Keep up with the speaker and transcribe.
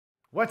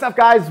What's up,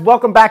 guys?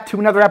 Welcome back to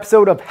another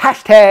episode of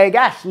Hashtag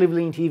Ash Live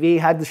Lean TV.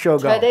 How'd the show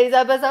go? Today's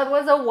episode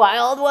was a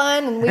wild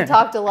one, and we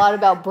talked a lot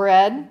about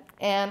bread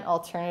and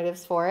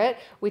alternatives for it.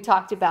 We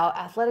talked about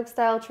athletic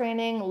style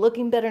training,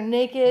 looking better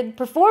naked,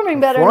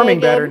 performing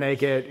better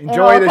naked.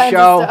 Enjoy the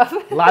show.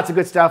 Lots of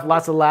good stuff,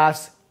 lots of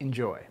laughs.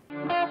 Enjoy.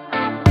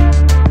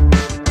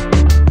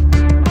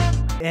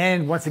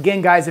 And once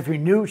again, guys, if you're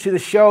new to the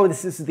show,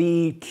 this is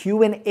the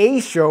Q&A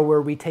show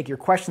where we take your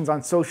questions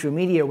on social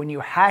media when you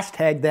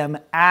hashtag them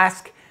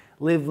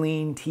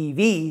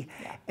AskLiveLeanTV.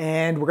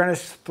 And we're going to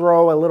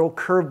throw a little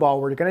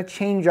curveball. We're going to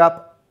change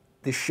up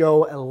the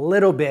show a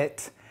little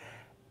bit.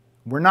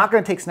 We're not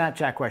going to take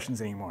Snapchat questions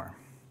anymore.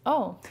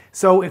 Oh.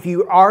 So if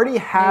you already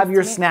have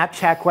your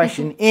Snapchat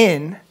question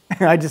in,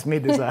 I just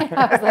made this up.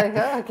 I was like,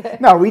 oh, okay.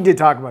 No, we did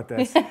talk about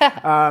this.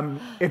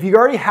 If you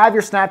already have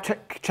your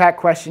Snapchat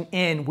question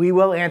in, we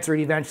will answer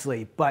it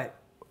eventually. But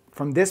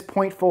from this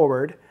point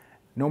forward,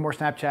 no more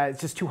Snapchat.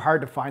 It's just too hard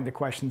to find the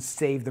questions,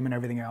 save them, and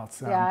everything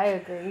else. Yeah, I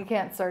agree. You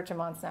can't search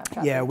them on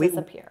Snapchat. Yeah, they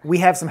disappear. We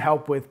have some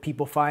help with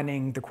people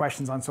finding the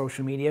questions on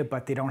social media,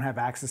 but they don't have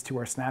access to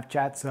our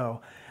Snapchat. So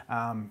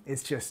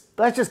let's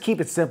just keep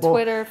it simple.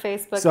 Twitter,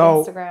 Facebook,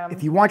 Instagram.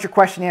 If you want your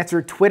question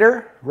answered,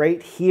 Twitter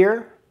right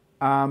here.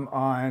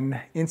 On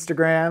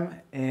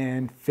Instagram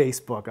and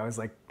Facebook. I was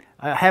like,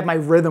 I had my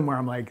rhythm where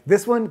I'm like,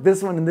 this one, and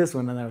this one.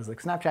 And then I was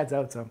like, Snapchat's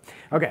out, so,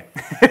 okay.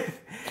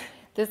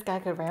 This guy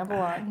could ramble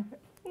on.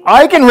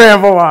 I can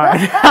ramble on.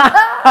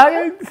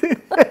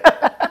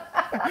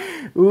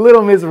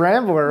 Little Miss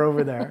Rambler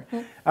over there.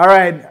 All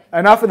right,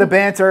 enough of the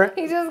banter.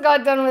 He just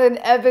got done with an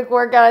epic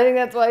workout. I think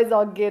that's why he's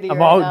all giddy.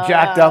 I'm all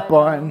jacked up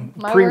on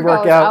my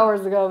pre-workout. workout was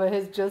hours ago, but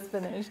his just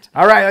finished.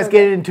 All right, let's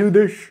get into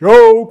the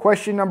show.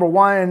 Question number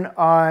 1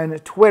 on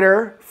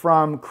Twitter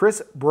from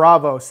Chris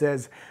Bravo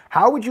says,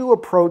 how would you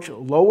approach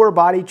lower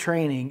body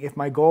training if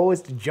my goal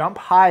is to jump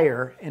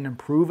higher and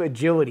improve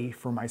agility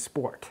for my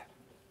sport?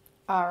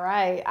 All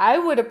right, I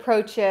would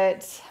approach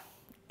it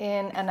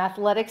in an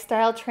athletic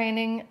style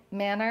training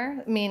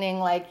manner, meaning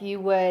like you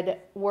would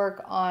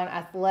work on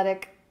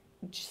athletic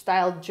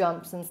style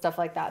jumps and stuff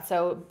like that.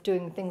 So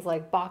doing things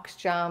like box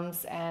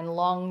jumps and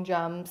long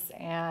jumps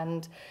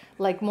and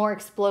like more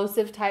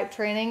explosive type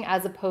training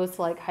as opposed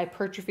to like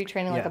hypertrophy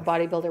training like a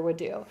bodybuilder would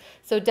do.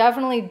 So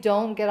definitely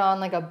don't get on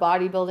like a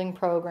bodybuilding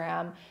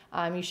program.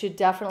 You should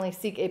definitely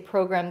seek a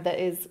program that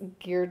is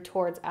geared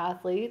towards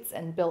athletes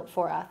and built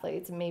for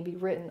athletes, and maybe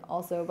written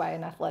also by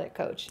an athletic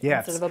coach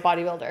instead of a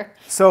bodybuilder.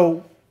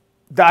 So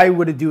I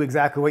would do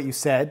exactly what you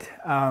said,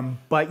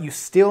 but you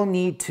still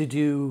need to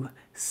do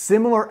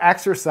similar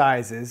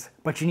exercises,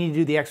 but you need to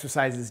do the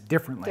exercises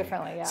differently.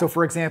 Yeah. So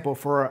for example,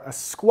 for a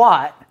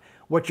squat,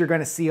 what you're going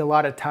to see a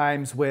lot of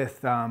times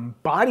with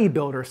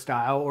bodybuilder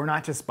style, or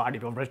not just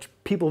bodybuilder, but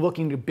people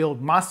looking to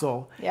build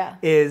muscle,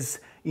 is,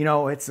 you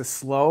know, it's a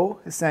slow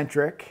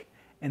eccentric,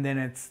 and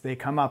then they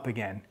come up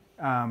again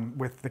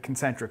with the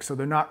concentric. So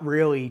they're not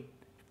really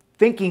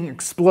thinking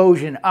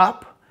explosion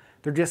up.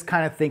 They're just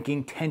kind of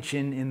thinking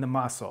tension in the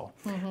muscle.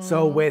 Mm-hmm.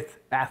 So with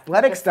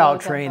athletic style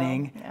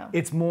training,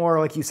 it's more,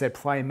 like you said,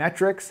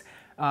 plyometrics,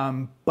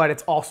 but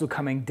it's also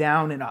coming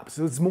down and up.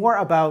 So it's more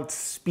about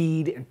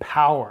speed and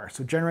power.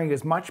 So generating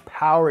as much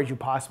power as you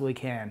possibly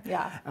can.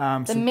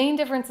 Yeah. The main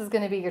difference is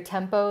going to be your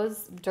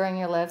tempos during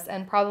your lifts,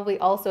 and probably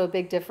also a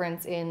big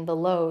difference in the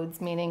loads,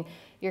 meaning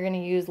you're going to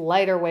use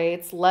lighter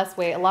weights, less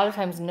weight, a lot of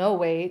times no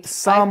weight.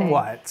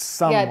 Somewhat.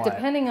 Yeah,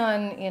 depending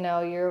on, you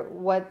know,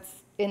 what's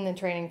in the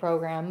training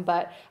program.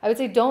 But I would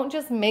say don't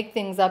just make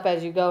things up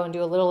as you go and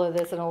do a little of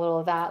this and a little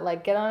of that.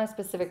 Like, get on a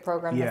specific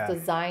program that's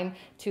designed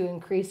to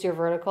increase your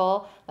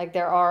vertical. Like,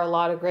 there are a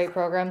lot of great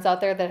programs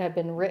out there that have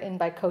been written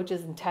by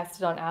coaches and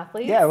tested on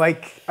athletes. Yeah,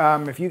 like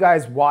if you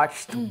guys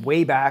watched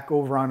way back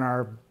over on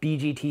our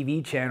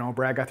BGTV channel,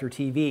 Brad Guthrie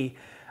TV,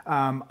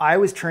 I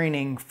was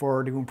training to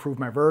improve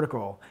my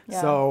vertical.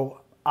 Yeah. So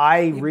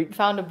I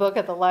found a book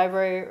at the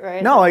library,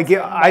 right? No,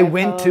 I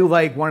went to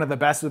like one of the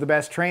best of the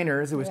best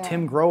trainers. It was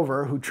Tim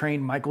Grover, who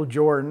trained Michael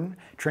Jordan,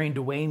 trained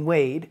Dwayne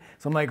Wade.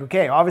 So I'm like,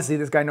 okay, obviously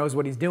this guy knows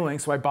what he's doing.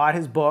 So I bought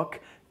his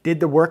book, did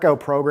the workout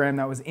program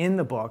that was in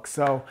the book.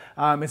 So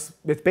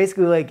it's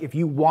basically like, if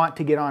you want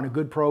to get on a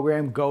good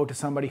program, go to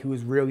somebody who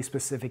is really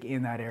specific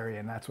in that area,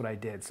 and that's what I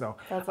did. So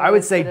I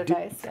would say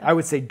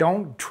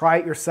don't try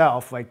it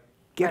yourself. Like,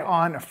 get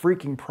on a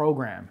freaking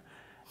program.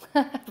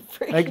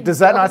 Like, does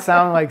that not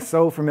sound like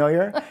so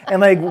familiar?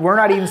 And like, we're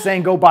not even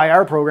saying go buy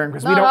our program,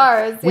 because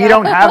we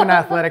don't have an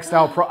athletic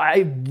style pro.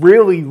 I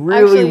really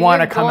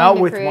want to come out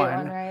with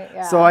one. Right?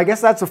 Yeah. So I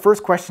guess that's the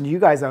first question to you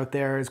guys out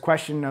there. Is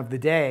question of the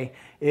day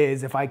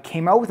is, if I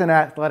came out with an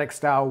athletic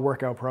style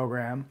workout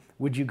program,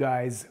 would you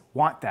guys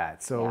want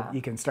that? So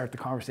you can start the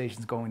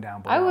conversations going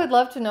down below. I would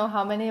love to know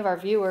how many of our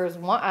viewers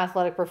want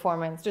athletic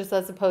performance, just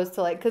as opposed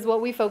to like, because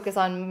what we focus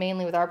on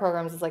mainly with our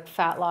programs is like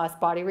fat loss,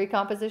 body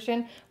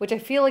recomposition, which I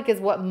feel like is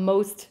what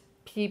most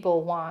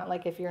people want.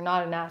 Like, if you're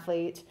not an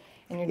athlete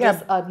and you're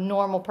just a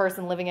normal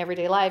person living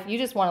everyday life, you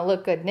just want to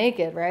look good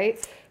naked,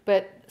 right?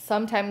 But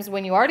sometimes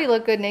when you already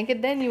look good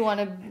naked, then you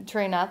want to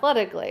train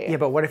athletically. Yeah,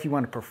 but what if you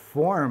want to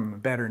perform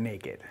better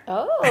naked?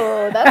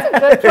 Oh, that's a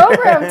good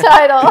program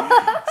title.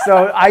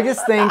 So I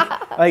just think,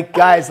 like,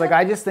 guys, like,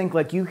 I just think,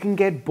 like, you can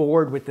get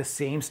bored with the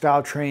same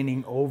style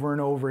training over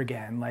and over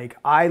again. Like,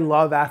 I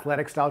love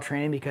athletic style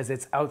training because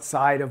it's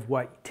outside of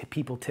what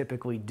people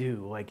typically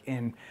do. Like,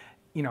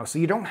 so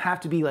you don't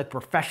have to be like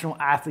professional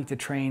athlete to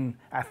train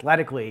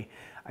athletically.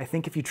 I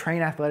think if you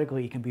train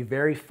athletically, it can be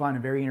very fun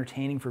and very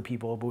entertaining for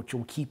people, which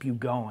will keep you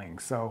going.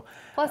 So,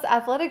 plus,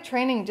 athletic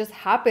training just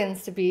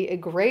happens to be a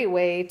great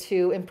way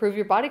to improve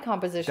your body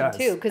composition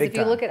too. Because if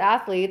you look at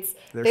athletes,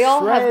 they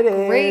all have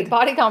great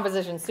body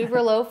composition,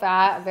 super low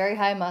fat, very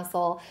high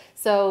muscle.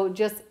 So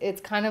it's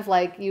kind of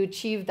like you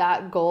achieve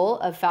that goal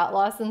of fat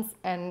loss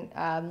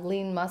and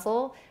lean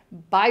muscle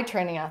by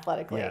training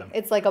athletically. Yeah.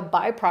 It's like a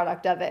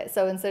byproduct of it.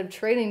 So instead of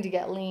training to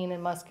get lean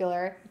and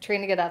muscular,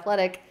 train to get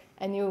athletic,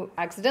 and you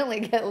accidentally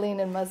get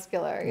lean and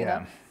muscular, you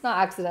know? Not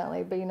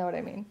accidentally, but you know what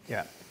I mean.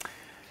 Yeah.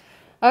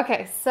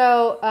 Okay,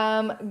 so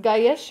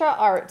Gayesha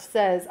Art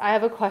says, I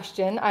have a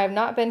question. I have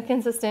not been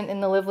consistent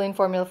in the Live Lean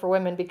formula for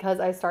women because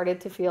I started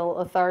to feel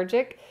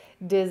lethargic,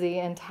 dizzy,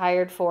 and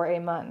tired for a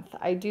month.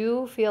 I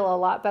do feel a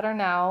lot better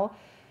now.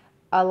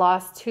 I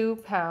lost 2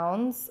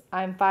 pounds.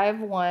 I'm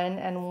 5'1"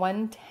 and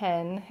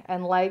 110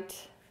 and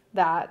liked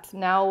that.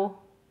 Now,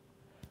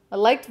 I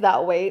liked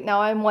that weight.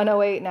 Now I'm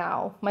 108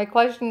 now. My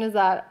question is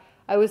that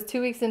I was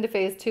 2 weeks into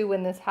phase 2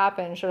 when this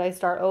happened. Should I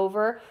start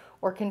over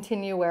or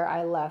continue where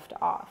I left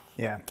off?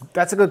 Yeah,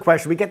 that's a good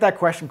question. We get that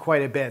question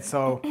quite a bit.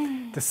 So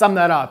to sum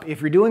that up,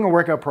 if you're doing a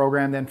workout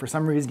program, then for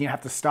some reason you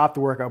have to stop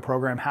the workout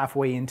program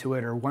halfway into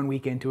it or 1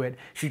 week into it,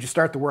 should you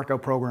start the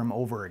workout program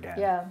over again?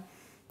 Yeah.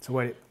 So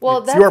what?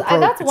 Well, that's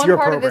one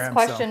part of this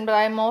question, but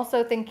I'm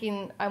also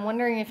thinking, I'm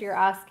wondering if you're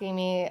asking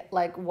me,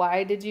 like,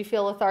 why did you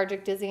feel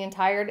lethargic, dizzy, and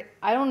tired?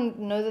 I don't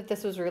know that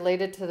this was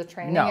related to the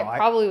training. No, it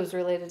probably was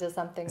related to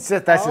something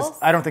else.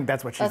 I don't think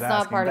that's what she's asking.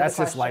 Not part of that's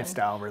the just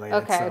lifestyle related.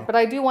 Okay, but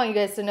I do want you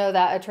guys to know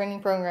that a training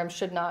program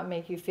should not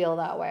make you feel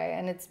that way.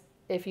 And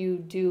if you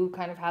do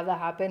kind of have that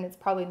happen, it's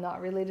probably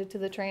not related to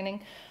the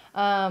training.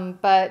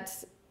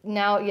 But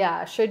now,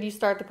 yeah, should you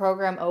start the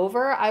program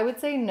over? I would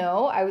say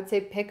no. I would say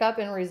pick up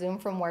and resume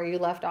from where you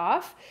left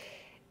off,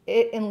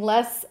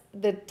 unless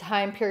the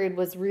time period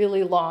was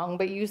really long.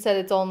 But you said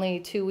it's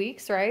only 2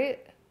 weeks,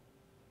 right?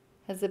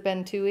 Has it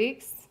been 2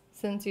 weeks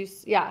since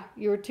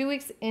you were 2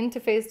 weeks into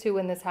phase 2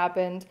 when this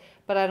happened,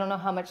 but I don't know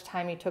how much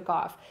time you took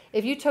off.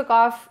 If you took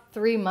off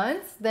 3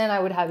 months, then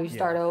I would have you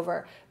start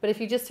over. But if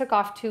you just took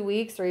off 2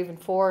 weeks or even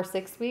 4 or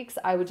 6 weeks,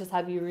 I would just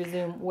have you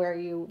resume where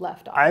you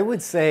left off. I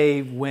would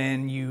say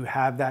when you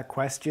have that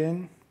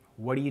question,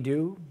 what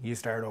do? You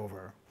start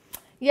over.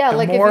 Yeah,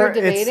 like if you're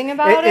debating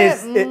about it.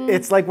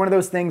 It's like one of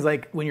those things,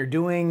 like when you're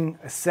doing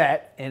a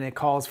set and it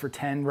calls for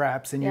 10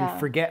 reps and you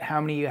forget how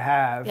many you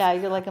have. Yeah,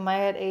 you're like, am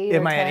I at 8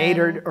 Am I at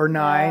 8 or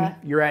 9? Yeah.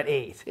 You're at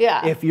 8.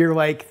 Yeah. If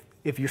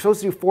you're supposed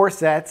to do 4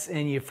 sets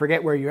and you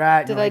forget where you're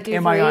at,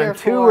 am I on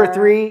 2 or 2 or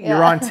 3? Yeah.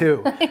 You're on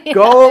 2. Yeah,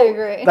 Go. I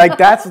agree. Like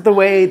that's the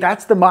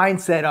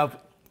mindset of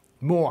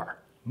more.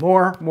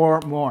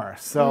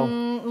 So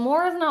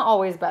more is not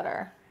always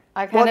better.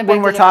 I kind of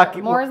when we're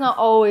talking, more is not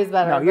always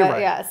better. No, you're right.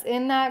 Yes,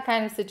 in that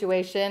kind of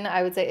situation,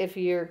 I would say if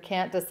you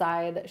can't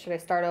decide, should I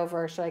start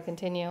over or should I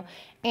continue?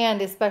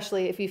 And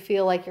especially if you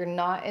feel like you're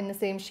not in the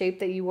same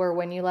shape that you were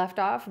when you left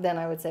off, then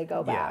I would say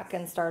go back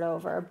and start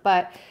over.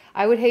 But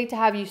I would hate to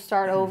have you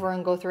start over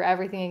and go through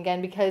everything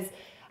again because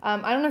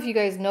I don't know if you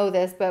guys know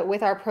this, but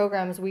with our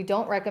programs, we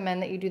don't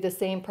recommend that you do the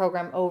same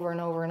program over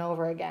and over and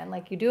over again.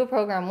 Like you do a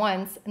program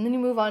once and then you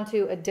move on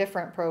to a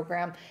different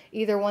program,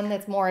 either one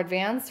that's more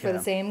advanced for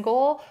the same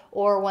goal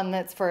or one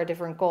that's for a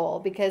different goal.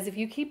 Because if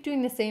you keep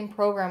doing the same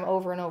program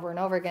over and over and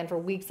over again for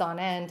weeks on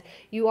end,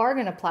 you are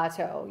going to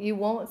plateau. You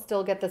won't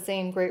still get the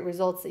same great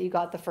results that you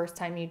got the first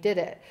time you did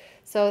it.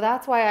 So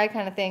that's why I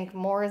kind of think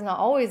more is not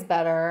always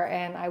better,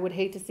 and I would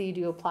hate to see you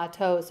do a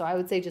plateau. So I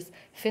would say just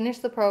finish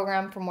the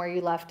program from where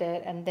you left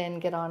it and then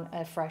get on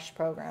a fresh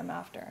program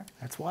after.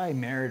 That's why I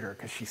married her,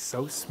 because she's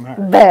so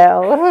smart.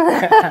 Belle.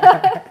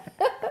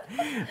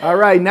 All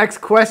right, next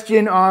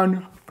question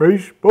on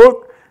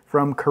Facebook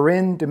from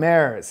Corinne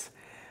Demers.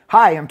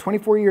 Hi, I'm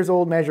 24 years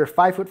old, measure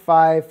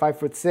 5'5",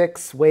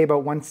 5'6", weigh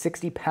about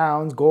 160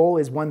 pounds. Goal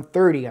is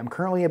 130. I'm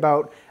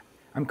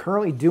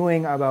currently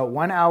doing about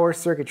 1 hour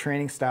circuit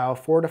training style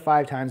 4 to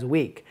 5 times a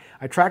week.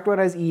 I tracked what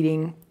I was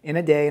eating in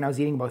a day and I was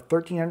eating about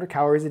 1,300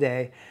 calories a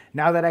day.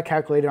 Now that I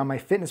calculated on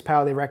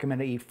MyFitnessPal, they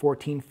recommend I eat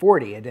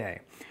 1,440 a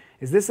day.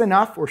 Is this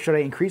enough or should I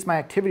increase my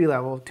activity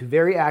level to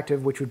very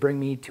active, which would bring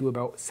me to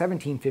about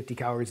 1,750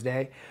 calories a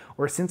day?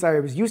 Or since I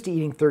was used to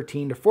eating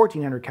 1,300 to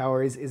 1,400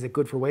 calories, is it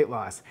good for weight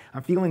loss?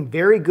 I'm feeling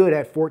very good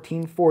at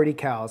 1,440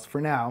 calories for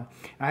now.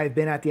 I have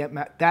been at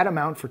that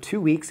amount for 2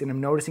 weeks and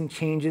I'm noticing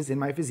changes in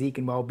my physique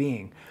and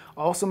well-being.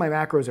 Also, my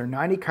macros are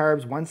 90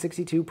 carbs,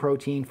 162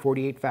 protein,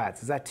 48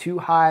 fats. Is that too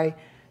high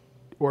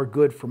or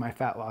good for my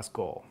fat loss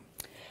goal?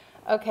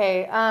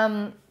 Okay,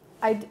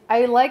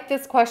 I like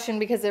this question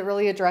because it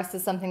really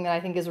addresses something that I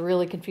think is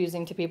really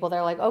confusing to people.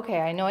 They're like,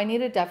 okay, I know I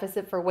need a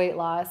deficit for weight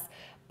loss,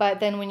 but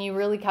then when you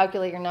really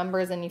calculate your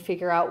numbers and you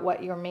figure out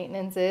what your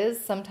maintenance is,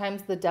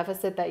 sometimes the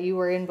deficit that you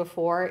were in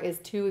before is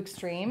too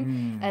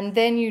extreme. And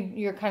then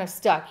you're kind of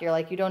stuck. You're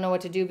like, you don't know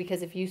what to do,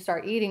 because if you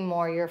start eating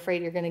more, you're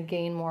afraid you're going to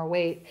gain more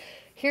weight.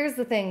 Here's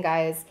the thing,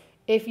 guys.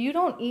 If you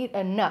don't eat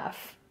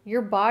enough,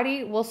 your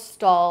body will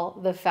stall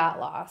the fat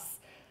loss.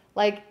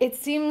 Like, it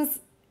seems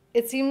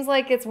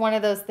like it's one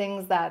of those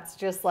things that's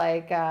just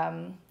like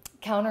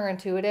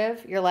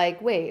counterintuitive. You're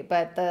like, wait,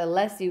 but the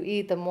less you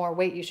eat, the more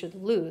weight you should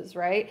lose,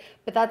 right?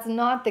 But that's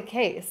not the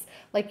case.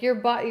 Like,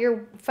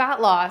 your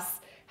fat loss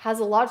has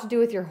a lot to do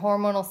with your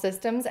hormonal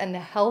systems and the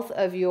health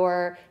of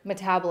your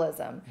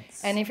metabolism.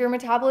 And if your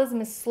metabolism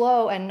is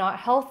slow and not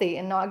healthy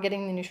and not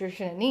getting the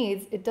nutrition it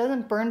needs, it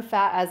doesn't burn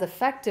fat as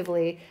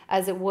effectively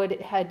as it would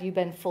had you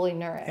been fully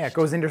nourished. Yeah, it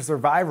goes into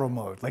survival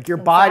mode. Like, your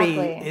body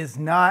is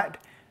not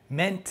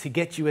meant to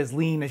get you as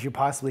lean as you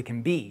possibly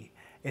can be.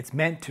 It's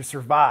meant to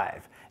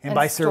survive. And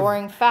by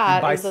storing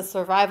fat is a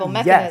survival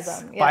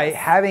mechanism. Yes. By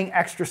having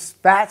extra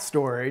fat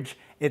storage,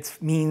 it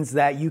means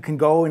that you can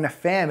go in a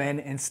famine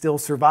and still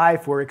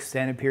survive for an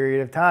extended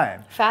period of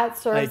time. Fat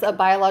serves a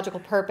biological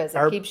purpose.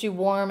 It keeps you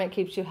warm, it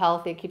keeps you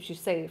healthy, it keeps you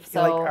safe.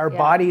 So like, our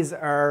bodies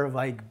are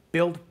like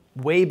built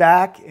way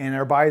back, and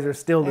our bodies are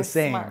still the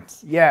same. Smart.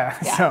 Yeah.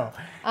 So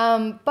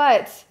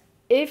but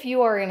if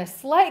you are in a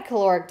slight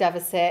caloric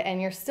deficit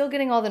and you're still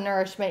getting all the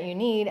nourishment you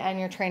need and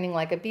you're training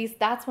like a beast,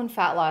 that's when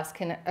fat loss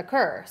can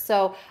occur.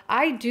 So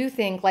I do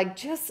think, like,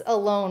 just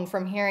alone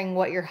from hearing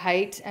what your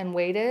height and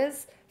weight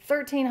is,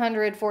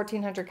 1,300,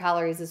 1,400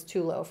 calories is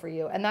too low for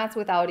you. And that's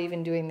without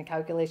even doing the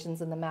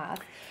calculations and the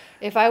math.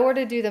 If I were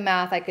to do the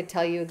math, I could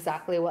tell you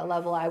exactly what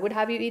level I would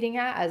have you eating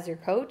at as your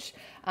coach.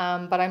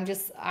 But I'm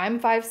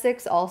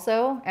 5'6"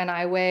 also, and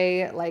I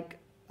weigh like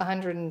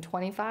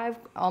 125,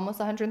 almost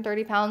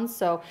 130 pounds.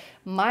 So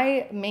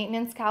my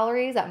maintenance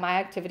calories at my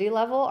activity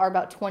level are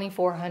about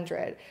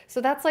 2,400. So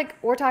that's like,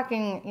 we're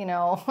talking,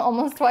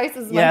 almost twice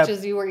as much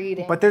as you were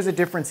eating. But there's a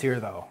difference here,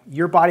 though.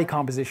 Your body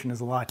composition is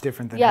a lot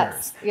different than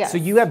hers. Yes. So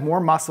you have more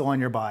muscle on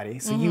your body,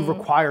 so you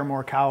require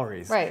more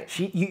calories. Right.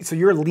 So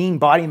your lean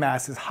body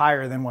mass is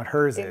higher than what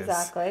hers is.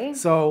 Exactly.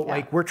 So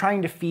like, we're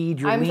trying to feed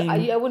your lean.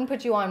 I wouldn't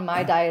put you on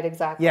my diet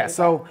exactly. Yeah.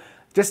 So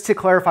just to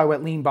clarify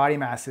what lean body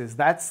mass is,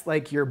 that's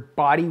like your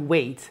body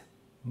weight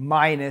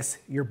minus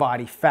your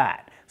body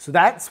fat. So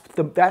that's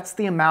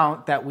the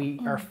amount that we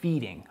are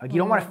feeding. Like, you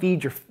don't want to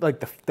feed your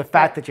the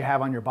fat that you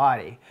have on your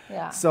body.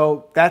 Yeah.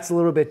 So that's a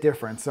little bit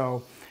different.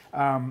 So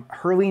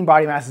her lean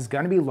body mass is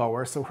going to be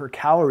lower, so her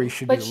calories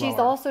should be lower. But she's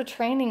also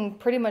training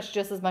pretty much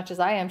just as much as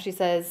I am. She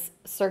says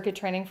circuit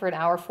training for an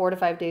hour, 4 to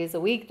 5 days a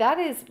week. That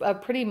is a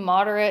pretty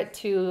moderate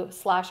to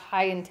 /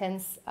 high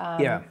intense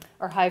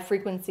or high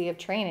frequency of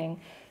training.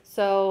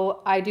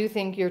 So I do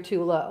think you're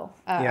too low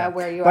at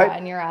where you're at,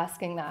 and you're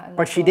asking that.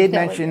 But she did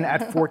mention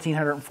at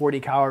 1,440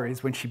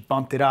 calories, when she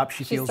bumped it up,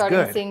 she feels good. She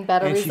started seeing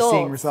better results. She's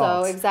seeing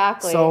results. So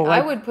exactly. So, I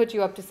would put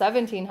you up to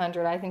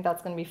 1,700. I think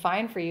that's going to be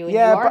fine for you, and you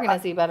are going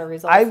to see better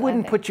results. I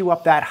wouldn't put you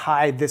up that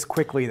high this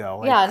quickly, though.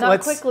 Like,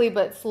 not quickly,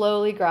 but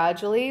slowly,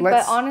 gradually.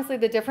 But honestly,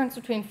 the difference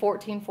between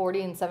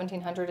 1,440 and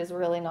 1,700 is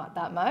really not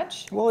that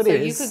much. Well, it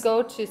is. So you could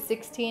go to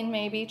 16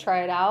 maybe,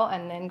 try it out,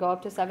 and then go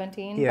up to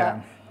 17. Yeah.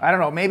 But I don't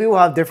know. Maybe we'll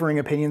have differing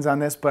opinions on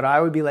this, but I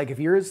would be like, if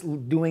you're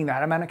doing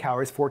that amount of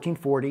calories,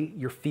 1,440,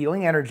 you're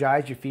feeling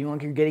energized, you're feeling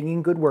like you're getting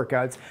in good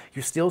workouts,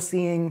 you're still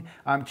seeing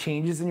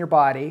changes in your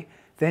body,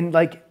 then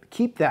like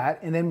keep that.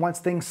 And then once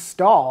things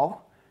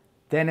stall,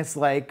 then it's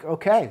like,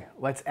 okay,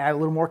 let's add a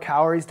little more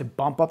calories to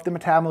bump up the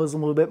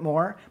metabolism a little bit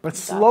more, but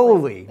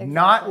slowly,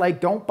 not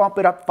like, don't bump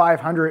it up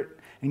 500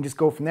 and just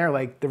go from there.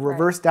 Like the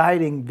reverse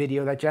dieting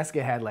video that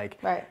Jessica had,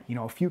 like,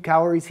 a few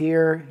calories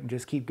here and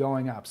just keep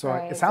going up. So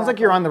it sounds like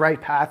you're on the right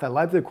path. I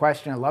love the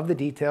question. I love the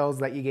details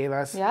that you gave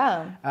us.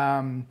 Yeah.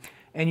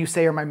 And you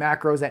say, are my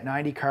macros at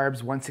 90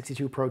 carbs,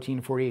 162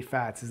 protein, 48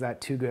 fats? Is that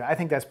too good? I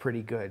think that's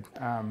pretty good.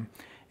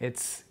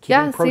 It's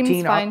keeping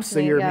protein up, so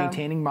you're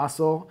maintaining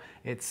muscle.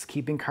 It's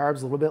keeping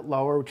carbs a little bit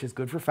lower, which is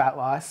good for fat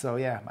loss. So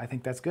yeah, I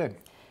think that's good.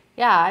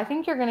 Yeah, I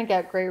think you're going to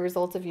get great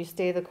results if you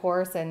stay the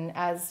course, and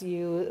as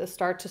you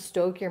start to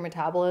stoke your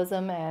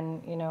metabolism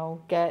and,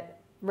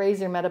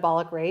 raise your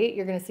metabolic rate,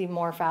 you're going to see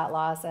more fat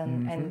loss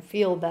and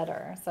feel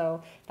better.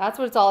 So that's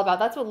what it's all about.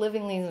 That's what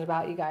Living Lean is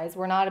about, you guys.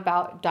 We're not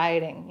about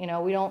dieting.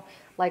 We don't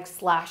like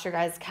slash your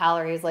guys'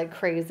 calories like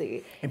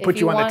crazy. And put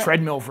you on the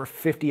treadmill for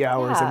 50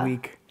 hours a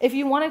week. If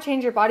you want to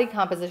change your body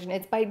composition,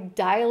 it's by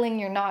dialing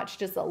your notch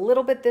just a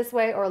little bit this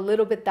way or a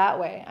little bit that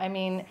way. I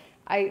mean,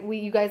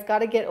 you guys got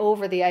to get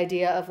over the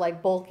idea of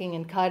like bulking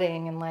and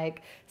cutting and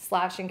like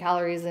slashing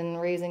calories and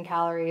raising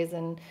calories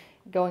and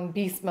going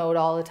beast mode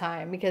all the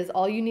time, because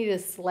all you need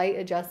is slight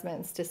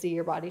adjustments to see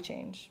your body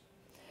change.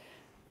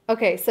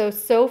 Okay, so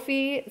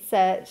Sophie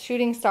said,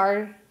 Shooting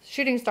Stars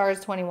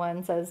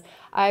 21 says,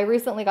 I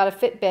recently got a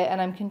Fitbit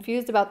and I'm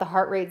confused about the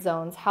heart rate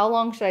zones. How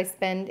long should I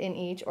spend in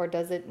each, or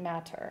does it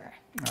matter?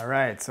 All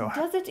right, so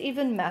Does it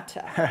even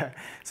matter?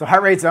 so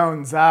heart rate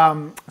zones.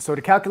 So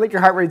to calculate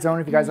your heart rate zone,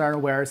 if you guys aren't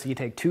aware, so you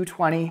take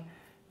 220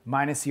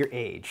 minus your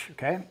age,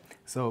 okay?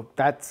 So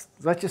let's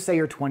just say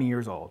you're 20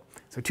 years old.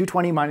 So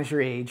 220 minus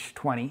your age,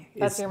 20,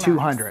 That's is your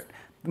 200.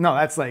 No,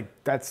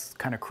 that's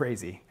kind of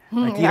crazy.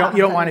 Like you Yeah,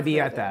 don't want to that's be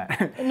crazy.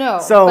 at that. No,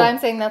 So but I'm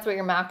saying that's what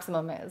your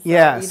maximum is. So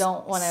Yes. You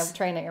don't want to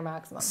train at your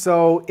maximum.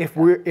 So if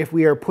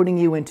we are putting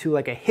you into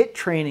like a HIIT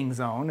training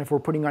zone, if we're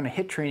putting on a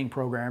HIIT training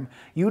program,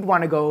 you'd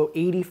want to go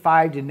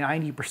 85 to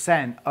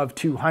 90% of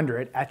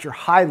 200 at your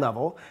high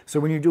level. So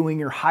when you're doing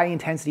your high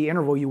intensity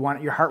interval, you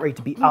want your heart rate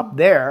to be up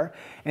there.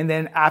 And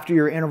then after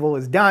your interval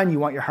is done, you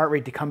want your heart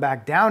rate to come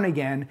back down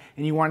again,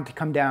 and you want it to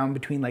come down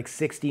between like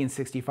 60 and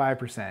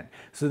 65%.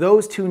 So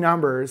those two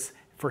numbers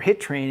for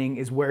HIIT training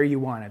is where you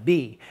want to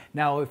be.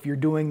 Now, if you're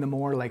doing the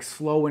more like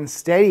slow and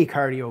steady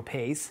cardio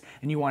pace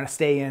and you want to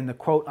stay in the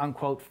quote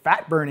unquote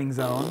fat burning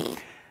zone,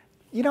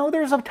 you know,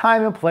 there's a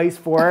time and place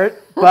for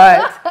it.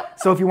 But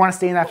so if you want to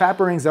stay in that fat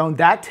burning zone,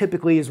 that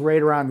typically is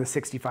right around the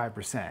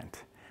 65%.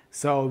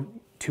 So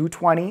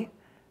 220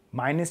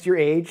 minus your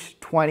age,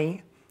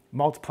 20,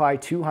 multiply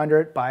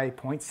 200 by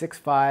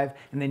 0.65,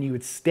 and then you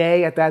would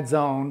stay at that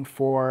zone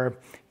for,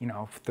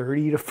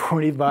 30 to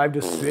 45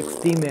 to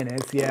 60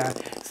 minutes. Yeah.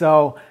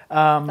 So,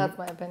 That's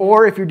my opinion.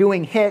 or if you're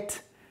doing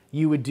HIIT,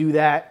 you would do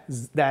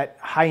that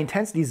high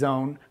intensity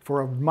zone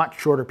for a much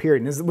shorter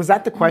period. Was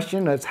that the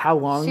question? That's how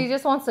long? She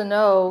just wants to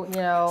know,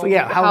 So,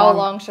 yeah, how how long,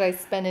 long should I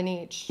spend in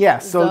each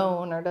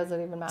zone, or does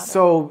it even matter?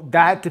 So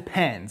that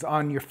depends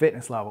on your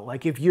fitness level.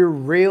 Like if you're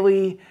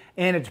really,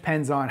 and it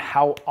depends on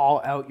how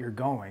all out you're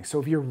going. So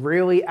if you're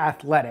really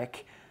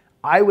athletic,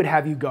 I would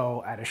have you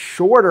go at a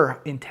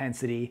shorter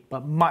intensity,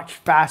 but much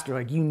faster.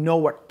 Like you know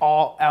what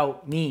all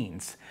out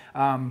means.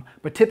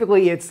 But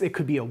typically it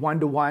could be a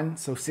 1-to-1,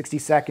 so 60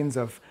 seconds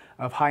of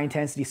high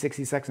intensity,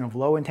 60 seconds of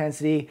low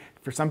intensity.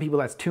 For some people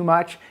that's too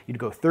much. You'd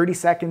go 30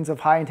 seconds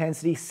of high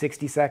intensity,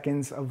 60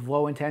 seconds of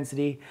low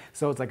intensity.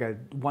 So it's like a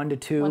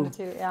 1-to-2.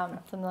 1-to-2, yeah,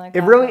 something like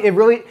It that.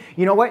 really,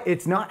 you know what?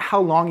 It's not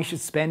how long you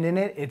should spend in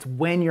it. It's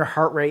when your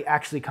heart rate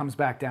actually comes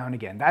back down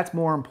again. That's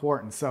more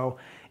important. So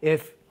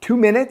if 2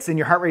 minutes and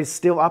your heart rate is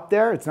still up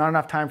there, it's not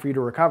enough time for you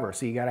to recover.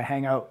 So you got to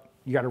hang out,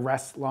 you got to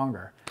rest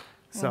longer.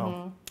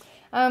 So,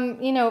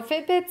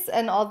 Fitbits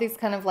and all these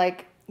kind of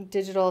like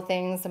digital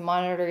things to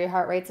monitor your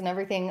heart rates and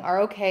everything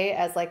are okay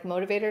as like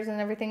motivators and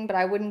everything, but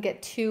I wouldn't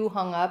get too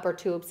hung up or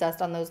too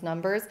obsessed on those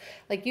numbers.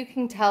 Like you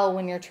can tell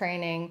when you're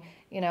training,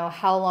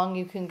 how long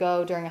you can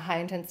go during a high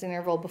intensity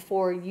interval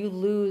before you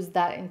lose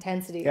that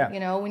intensity.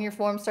 Yeah. When your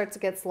form starts to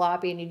get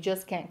sloppy and you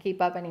just can't keep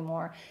up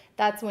anymore,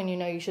 that's when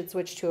you should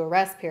switch to a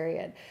rest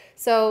period.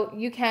 So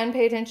you can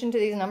pay attention to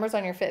these numbers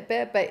on your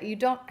Fitbit, but you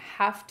don't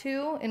have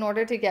to in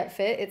order to get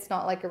fit. It's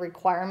not like a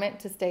requirement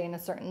to stay in a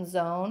certain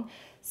zone.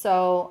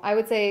 So I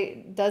would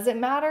say, does it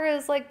matter?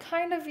 Is like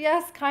kind of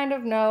yes, kind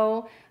of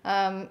no.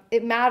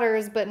 It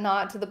matters, but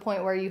not to the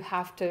point where you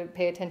have to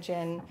pay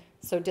attention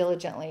so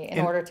diligently in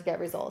order to get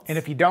results. And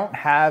if you don't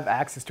have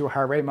access to a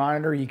heart rate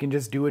monitor, you can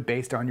just do it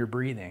based on your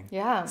breathing.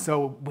 Yeah.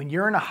 So when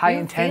you're in a high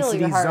intensity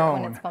your heart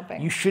when zone, it's pumping.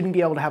 you shouldn't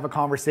be able to have a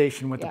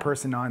conversation with the Yeah.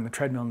 person on the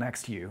treadmill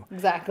next to you.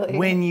 Exactly.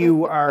 When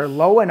you are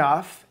low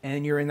enough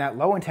and you're in that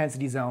low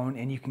intensity zone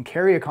and you can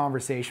carry a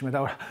conversation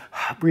without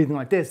breathing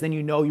like this, then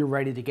you're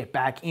ready to get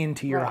back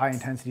into your Right. high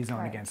intensity zone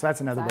Right. again. So that's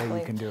another way Exactly.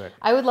 you can do it.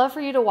 I would love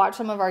for you to watch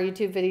some of our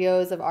YouTube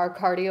videos of our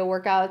cardio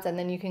workouts, and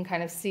then you can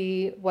kind of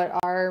see what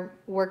our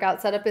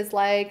workout setup is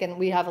like. And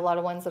we have a lot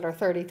of ones that are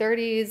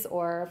 30-30s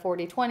or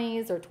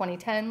 40-20s or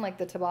 20-10, like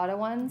the Tabata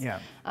ones. Yeah.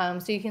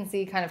 So you can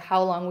see kind of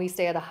how long we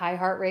stay at a high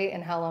heart rate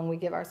and how long we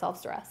give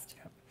ourselves rest.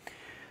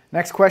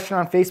 Next question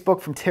on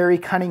Facebook from Terry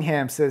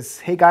Cunningham says,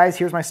 hey guys,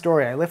 here's my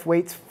story. I lift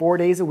weights 4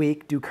 days a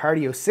week, do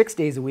cardio 6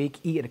 days a week,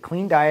 eat a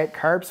clean diet,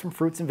 carbs from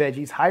fruits and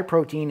veggies, high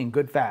protein and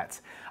good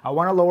fats. I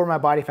want to lower my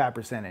body fat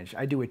percentage.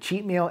 I do a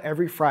cheat meal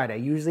every Friday,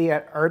 usually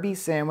at Arby's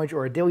sandwich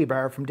or a dilly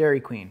bar from Dairy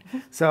Queen.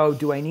 So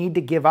do I need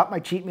to give up my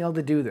cheat meal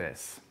to do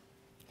this?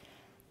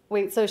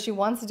 Wait, so she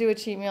wants to do a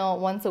cheat meal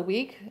once a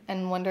week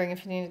and wondering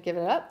if you need to give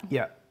it up?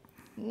 Yeah.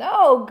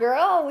 No,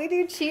 girl, we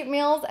do cheat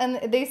meals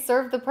and they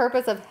serve the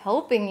purpose of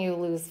helping you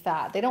lose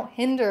fat. They don't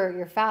hinder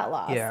your fat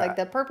loss. Yeah. Like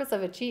the purpose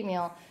of a cheat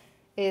meal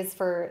is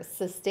for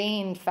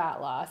sustained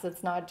fat loss.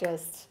 It's not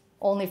just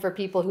only for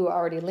people who are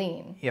already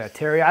lean. Yeah,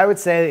 Terry, I would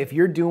say if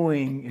you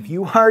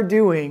are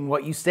doing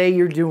what you say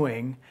you're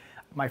doing,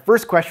 my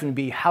first question would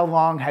be, how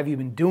long have you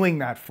been doing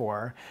that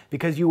for?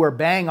 Because you are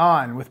bang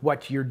on with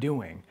what you're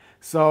doing.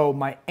 So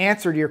my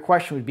answer to your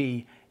question would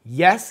be,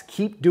 yes,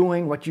 keep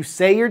doing what you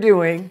say you're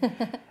doing,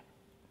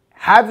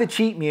 have the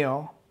cheat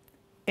meal,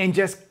 and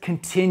just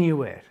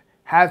continue it.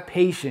 Have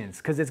patience,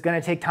 because it's going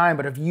to take time.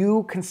 But if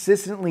you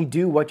consistently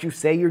do what you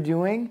say you're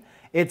doing,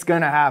 it's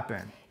going to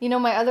happen. You know,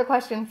 my other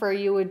question for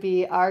you would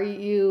be, are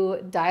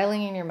you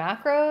dialing in your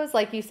macros?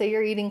 Like you say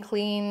you're eating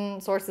clean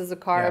sources of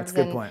carbs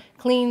and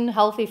clean,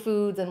 healthy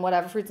foods and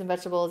whatever, fruits and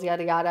vegetables,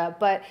 yada, yada.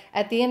 But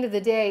at the end of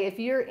the day, if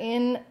you're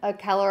in a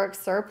caloric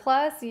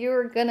surplus,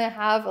 you're going to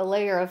have a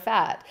layer of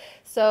fat.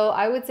 So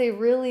I would say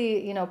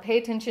really, you know, pay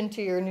attention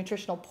to your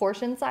nutritional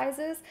portion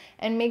sizes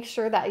and make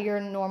sure that your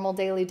normal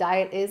daily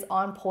diet is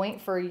on point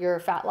for your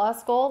fat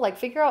loss goal. Like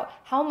figure out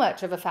how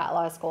much of a fat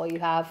loss goal you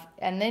have,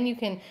 and then you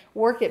can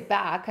work it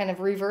back, kind of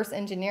reverse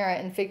engineer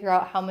it and figure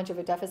out how much of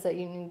a deficit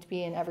you need to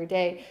be in every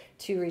day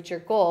to reach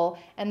your goal.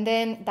 And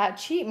then that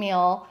cheat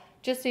meal,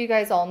 just so you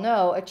guys all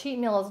know, a cheat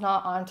meal is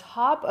not on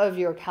top of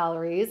your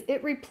calories.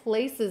 It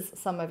replaces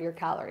some of your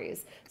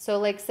calories. So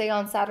like say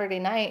on Saturday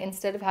night,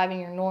 instead of having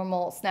your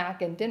normal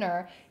snack and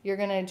dinner, you're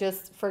going to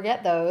just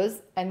forget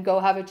those and go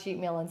have a cheat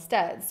meal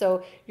instead.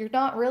 So you're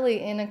not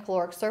really in a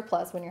caloric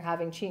surplus when you're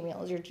having cheat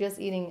meals. You're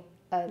just eating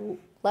a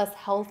less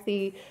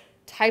healthy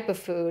type of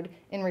food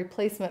in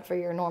replacement for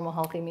your normal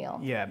healthy meal.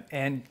 Yeah,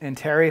 and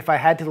Terry, if I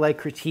had to like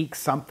critique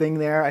something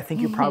there, I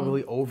think you're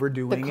probably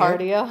overdoing the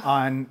cardio. It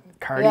on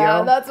cardio.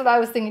 Yeah, that's what I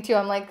was thinking too.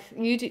 I'm like,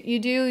 you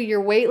do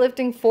your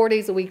weightlifting 4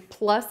 days a week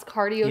plus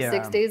cardio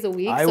 6 days a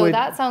week.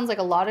 That sounds like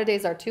a lot of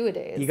days are 2 a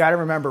days. You got to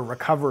remember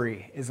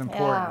recovery is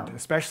important,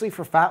 especially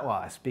for fat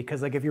loss,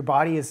 because like if your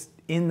body is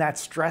in that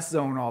stress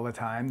zone all the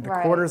time, the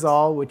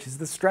cortisol, which is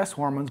the stress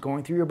hormones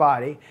going through your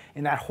body,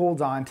 and that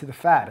holds on to the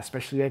fat,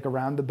 especially like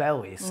around the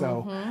belly.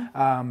 So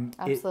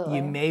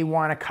you may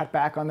want to cut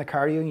back on the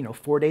cardio, you know,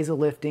 4 days of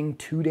lifting,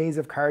 2 days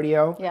of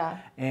cardio. Yeah.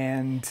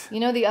 And you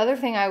know, the other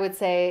thing I would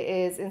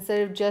say is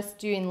instead of just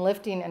doing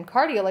lifting and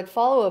cardio, like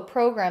follow a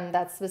program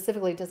that's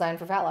specifically designed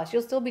for fat loss.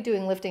 You'll still be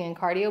doing lifting and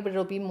cardio, but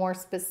it'll be more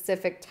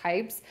specific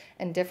types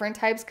and different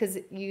types, because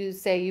you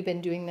say you've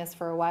been doing this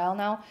for a while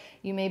now.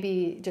 You may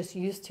be just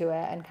used to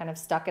it and kind of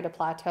stuck at a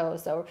plateau.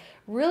 So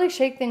really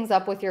shake things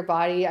up with your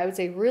body. I would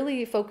say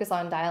really focus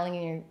on dialing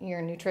in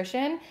your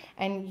nutrition,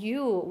 and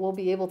you will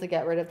be able to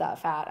get rid of that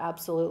fat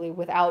absolutely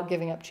without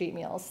giving up cheat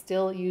meals.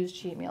 Still use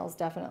cheat meals,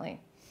 definitely.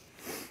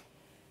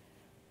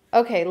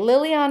 Okay,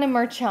 Liliana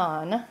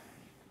Merchan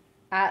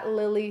at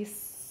Lily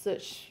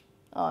Such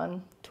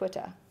on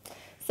Twitter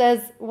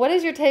says, what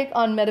is your take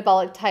on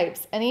metabolic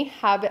types?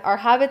 Are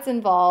habits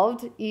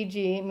involved,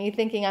 e.g. me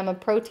thinking I'm a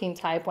protein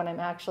type when I'm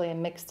actually a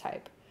mixed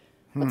type?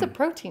 What's a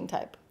protein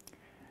type?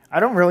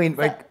 I don't really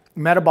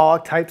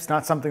metabolic type's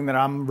not something that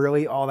I'm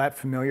really all that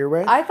familiar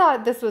with. I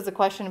thought this was a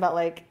question about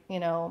like,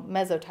 you know,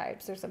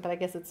 mesotypes or something, but I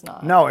guess it's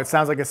not. No, it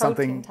sounds like it's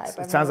protein something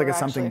type. it sounds like it's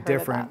something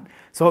different.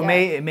 So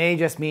it may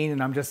just mean,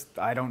 and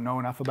I don't know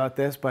enough about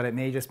this, but it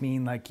may just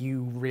mean like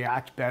you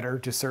react better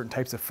to certain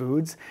types of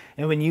foods.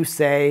 And when you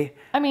say,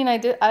 I mean, I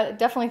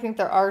definitely think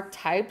there are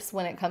types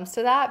when it comes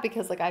to that,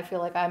 because like I feel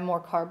like I'm more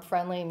carb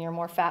friendly and you're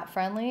more fat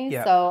friendly.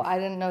 Yeah. So I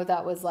didn't know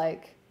that was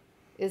like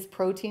is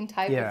protein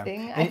type of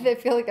thing. I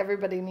feel like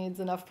everybody needs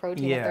enough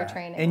protein if they're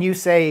training. And you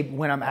say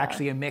when I'm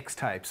actually a mixed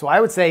type. So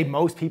I would say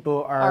most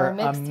people are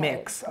a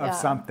mix of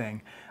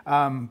something.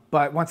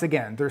 But once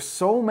again, there's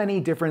so many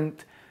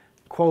different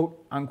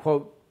quote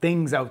unquote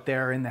things out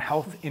there in the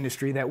health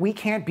industry that we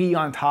can't be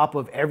on top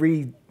of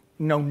every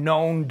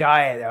known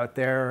diet out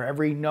there, or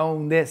every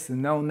known this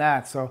and known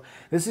that. So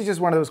this is just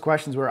one of those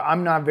questions where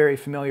I'm not very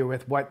familiar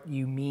with what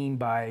you mean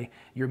by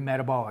your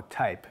metabolic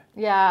type.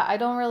 Yeah, I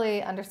don't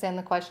really understand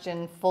the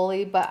question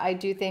fully, but I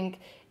do think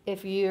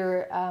if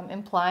you're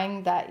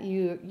implying that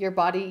you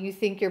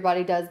think your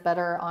body does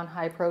better on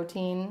high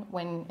protein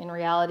when in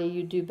reality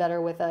you do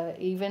better with a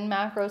even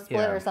macro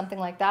split or something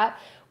like that,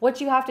 what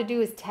you have to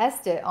do is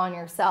test it on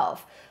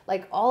yourself.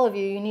 Like all of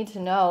you need to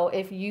know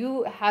if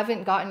you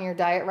haven't gotten your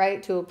diet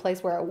right to a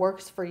place where it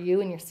works for you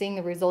and you're seeing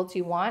the results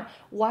you want,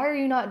 why are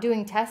you not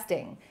doing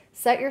testing?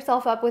 Set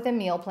yourself up with a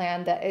meal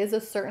plan that is a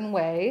certain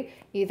way.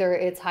 Either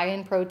it's high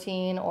in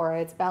protein or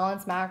it's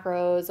balanced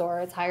macros or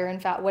it's higher in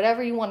fat,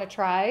 whatever you want to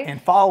try. And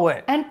follow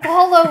it. You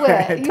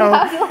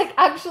have to like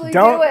actually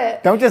do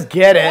it. Don't just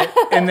get it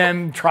and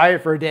then try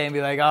it for a day and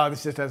be like, oh,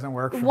 this just doesn't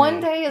work for me. One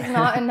day is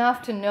not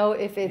enough to know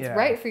if it's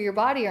right for your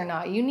body or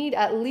not. You need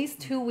at least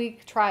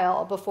 2-week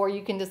trial before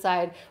you can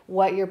decide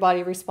what your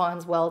body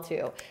responds well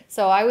to.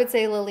 So I would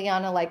say,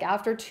 Liliana, like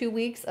after 2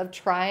 weeks of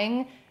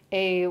trying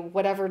a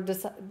whatever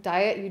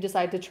diet you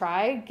decide to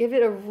try, give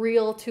it a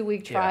real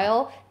 2-week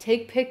trial,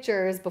 take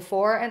pictures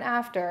before and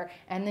after,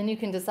 and then you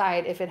can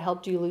decide if it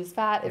helped you lose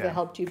fat, if it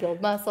helped you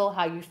build muscle,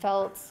 how you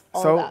felt,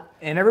 all of that.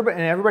 And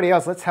everybody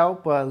else, let's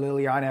help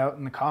Liliana out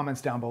in the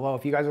comments down below.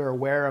 If you guys are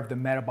aware of the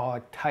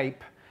metabolic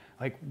type,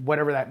 like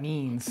whatever that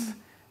means.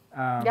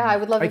 I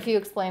would love if you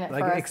explain it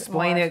for us.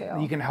 Explain it,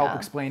 you can help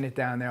explain it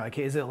down there. Like,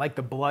 is it like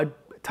the blood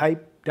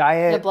type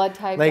diet? The blood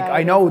type diet. Like,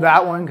 I know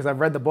that one because I've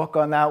read the book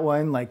on that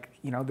one. Like,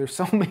 you know, there's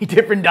so many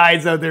different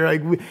diets out there.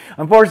 Like,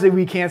 unfortunately,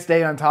 we can't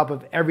stay on top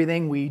of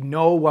everything. We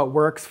know what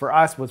works for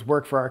us, what's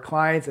worked for our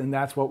clients, and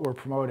that's what we're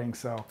promoting.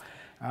 So,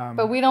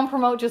 but we don't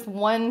promote just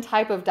one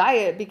type of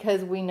diet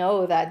because we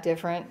know that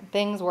different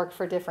things work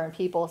for different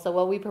people. So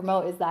what we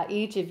promote is that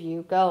each of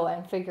you go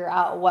and figure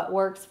out what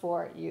works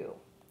for you.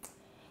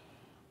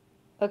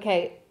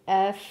 Okay,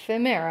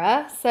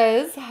 Ephemera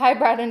says, "Hi,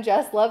 Brad and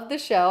Jess. Love the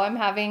show. I'm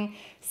having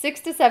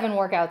 6 to 7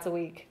 workouts a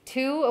week.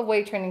 2 of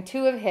weight training,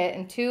 2 of HIIT,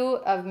 and 2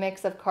 of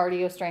mix of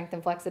cardio, strength,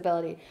 and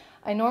flexibility.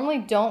 I normally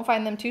don't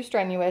find them too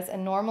strenuous,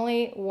 and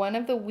normally one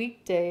of the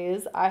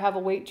weekdays I have a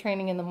weight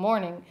training in the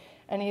morning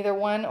and either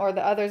one or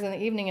the others in the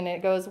evening, and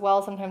it goes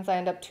well. Sometimes I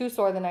end up too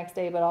sore the next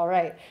day, but all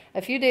right.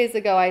 A few days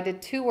ago, I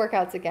did 2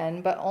 workouts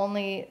again, but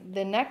only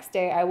the next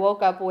day I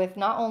woke up with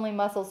not only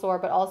muscle sore,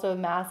 but also a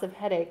massive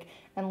headache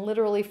and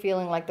literally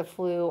feeling like the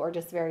flu or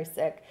just very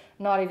sick,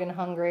 not even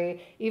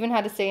hungry. Even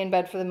had to stay in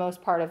bed for the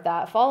most part of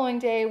that following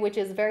day, which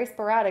is very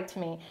sporadic to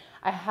me.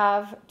 I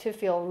have to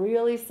feel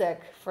really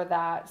sick for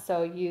that,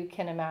 so you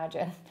can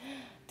imagine.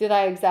 Did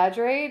I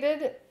exaggerate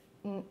it?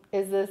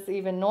 Is this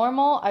even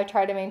normal? I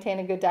try to maintain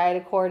a good diet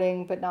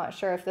according, but not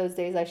sure if those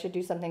days I should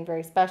do something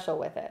very special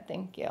with it.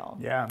 Thank you."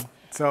 Yeah.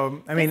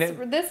 So, I mean,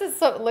 this is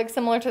so, like,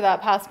 similar to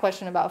that past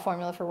question about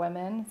Formula for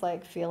Women. It's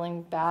like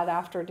feeling bad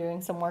after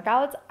doing some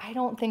workouts. I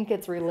don't think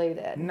it's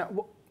related.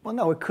 no, well,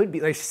 no, it could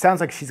be. Like, she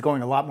sounds like she's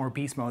going a lot more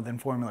beast mode than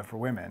Formula for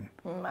Women.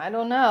 I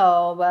don't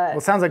know, but Well,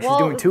 it sounds like she's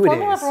doing 2 a days.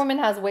 Formula for Women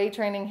has weight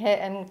training, HIIT,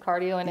 and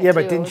cardio in it Yeah,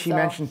 too. but didn't she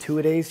mention 2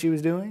 a days she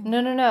was doing?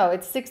 No.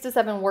 It's 6 to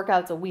 7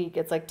 workouts a week.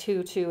 It's like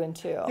 2, 2, and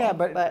 2. Yeah,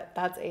 but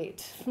that's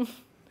 8.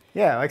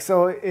 Yeah, like,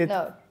 so it.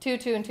 No, 2,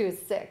 2, and 2 is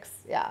 6.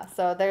 Yeah,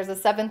 so there's a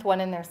 7th one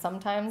in there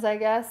sometimes, I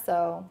guess.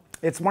 So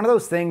It's one of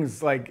those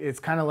things, like, it's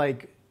kind of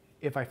like,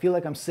 if I feel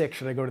like I'm sick,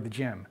 should I go to the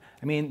gym?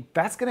 I mean,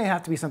 that's going to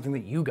have to be something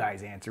that you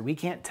guys answer. We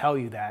can't tell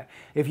you that.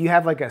 If you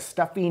have like a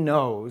stuffy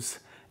nose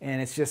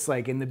and it's just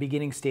like in the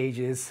beginning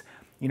stages,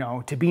 you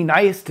know, to be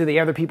nice to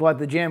the other people at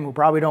the gym who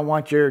probably don't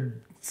want your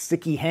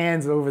sticky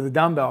hands over the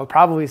dumbbell,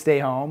 probably stay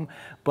home.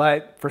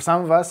 But for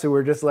some of us who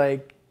are just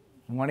like,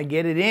 want to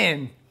get it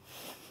in,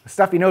 a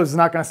stuffy nose is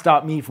not going to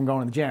stop me from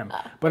going to the gym.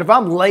 But if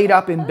I'm laid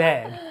up in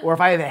bed or if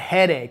I have a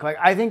headache, like,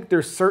 I think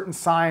there's certain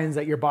signs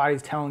that your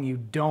body's telling you,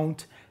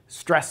 don't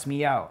stress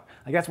me out.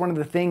 Like, that's one of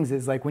the things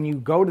is, like, when you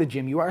go to the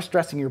gym, you are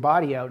stressing your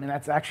body out, and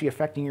that's actually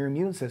affecting your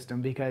immune system,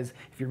 because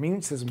if your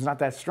immune system's not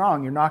that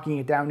strong, you're knocking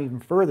it down even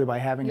further by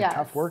having a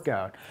tough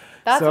workout.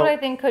 That's what I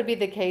think could be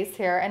the case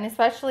here. And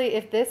especially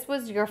if this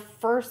was your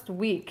first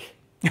week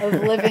of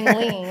living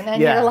lean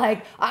and you're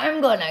like,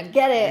 I'm gonna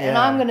get it and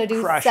I'm gonna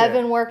do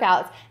 7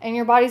 workouts, and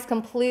your body's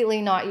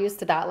completely not used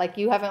to that. Like,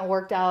 you haven't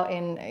worked out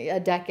in a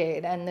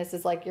decade and this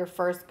is like your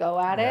first go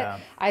at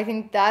it. I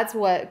think that's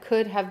what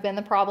could have been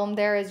the problem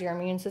there, is your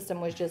immune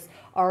system was just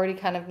already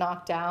kind of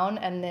knocked down,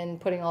 and then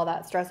putting all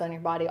that stress on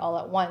your body all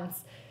at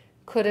once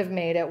could have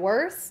made it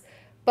worse.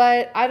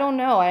 But I don't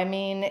know. I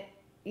mean,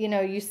 you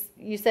know,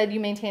 you said you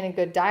maintain a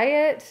good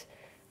diet.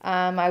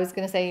 I was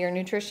going to say your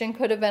nutrition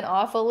could have been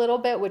off a little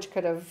bit, which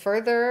could have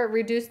further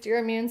reduced your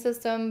immune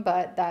system,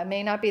 but that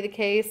may not be the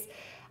case.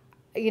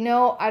 You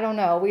know, I don't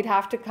know. We'd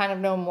have to kind of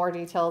know more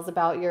details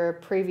about your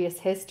previous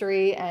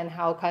history and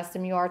how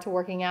accustomed you are to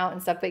working out and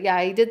stuff. But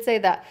yeah, he did say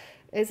that.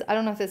 I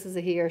don't know if this is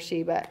a he or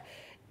she, but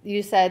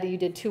you said you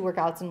did 2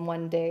 workouts in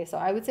one day. So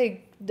I would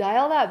say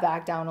dial that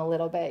back down a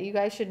little bit. You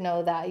guys should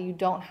know that you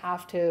don't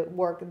have to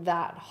work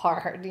that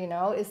hard, you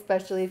know,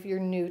 especially if you're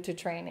new to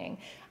training.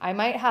 I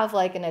might have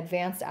like an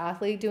advanced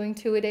athlete doing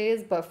 2 a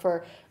days, but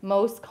for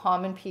most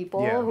common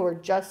people who are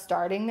just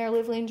starting their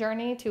Live Lean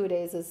journey, 2 a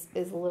days is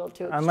a little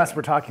too extreme. Unless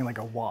we're talking like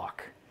a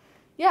walk.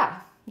 Yeah.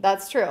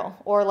 That's true.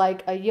 Or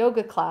like a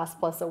yoga class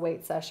plus a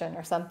weight session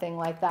or something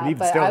like that.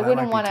 But still,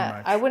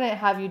 I wouldn't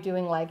have you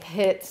doing like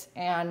HIIT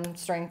and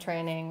strength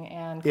training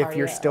and cardio, if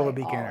you're still like, a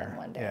beginner. all in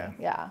one day.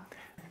 Yeah.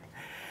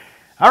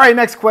 All right,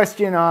 next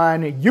question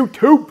on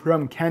YouTube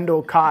from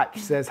Kendall Koch.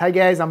 Says, hi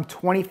guys, I'm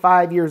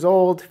 25 years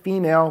old,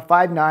 female,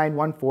 5'9",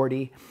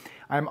 140.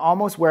 I'm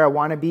almost where I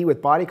want to be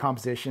with body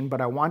composition,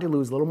 but I want to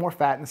lose a little more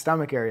fat in the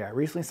stomach area. I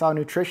recently saw a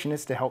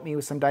nutritionist to help me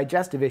with some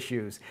digestive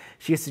issues.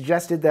 She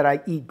suggested that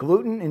I eat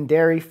gluten and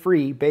dairy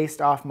free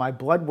based off my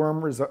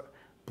bloodworm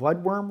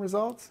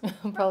results?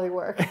 Probably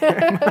work.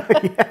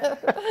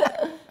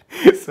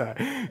 So,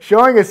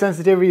 showing a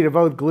sensitivity to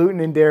both gluten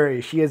and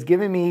dairy. She has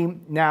given me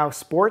now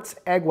sports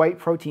egg white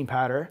protein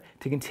powder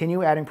to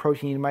continue adding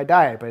protein in my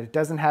diet, but it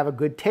doesn't have a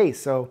good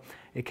taste, so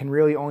it can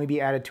really only be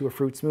added to a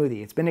fruit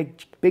smoothie. It's been a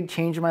big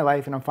change in my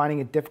life, and I'm finding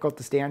it difficult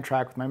to stay on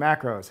track with my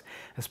macros,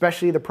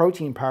 especially the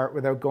protein part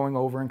without going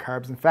over in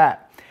carbs and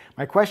fat.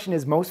 My question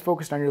is most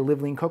focused on your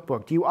Live Lean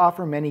cookbook. Do you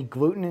offer many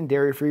gluten and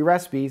dairy-free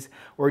recipes,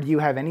 or do you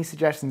have any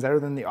suggestions other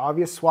than the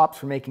obvious swaps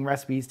for making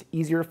recipes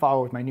easier to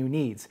follow with my new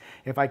needs?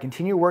 If I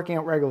continue working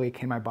out regularly,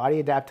 can my body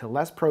adapt to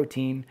less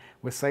protein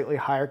with slightly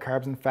higher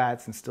carbs and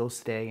fats and still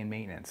stay in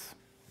maintenance?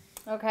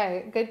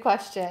 Okay, good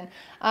question.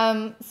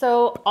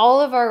 So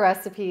all of our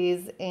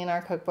recipes in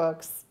our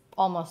cookbooks,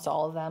 almost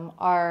all of them,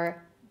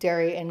 are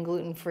dairy and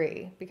gluten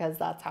free, because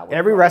that's how we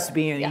Every roll.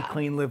 recipe in Yeah. Eat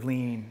Clean, Live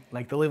Lean,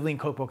 like the Live Lean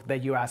cookbook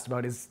that you asked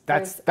about, is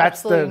There's that's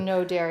absolutely the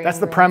no dairy that's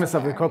the ingredients premise in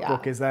of the there,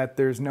 cookbook, yeah. is that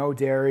there's no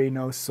dairy,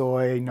 no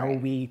soy, no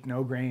Right. wheat,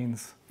 no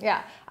grains.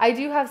 Yeah, I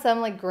do have some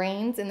like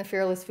grains in the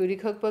Fearless Foodie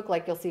cookbook,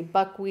 like you'll see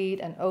buckwheat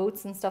and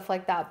oats and stuff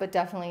like that, but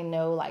definitely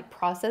no like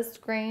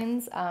processed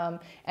grains.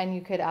 And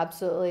you could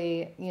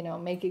absolutely,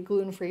 make it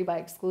gluten free by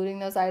excluding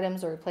those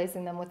items or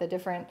replacing them with a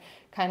different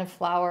kind of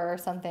flour or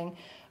something.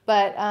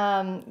 But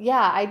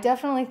yeah, I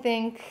definitely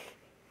think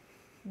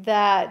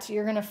that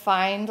you're going to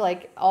find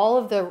like all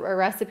of the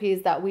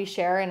recipes that we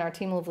share in our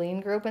Team Live Lean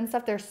group and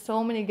stuff. There's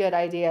so many good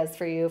ideas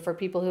for you for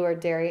people who are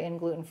dairy and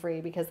gluten free,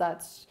 because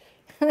that's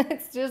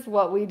it's just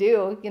what we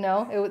do,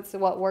 it's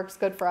what works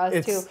good for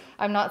us too.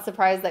 I'm not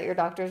surprised that your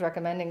doctor's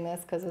recommending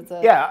this, because it's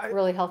a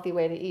really healthy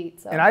way to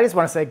eat. So. And I just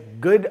want to say,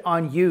 good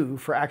on you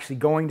for actually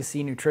going to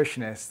see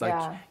nutritionists.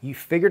 Like, you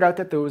figured out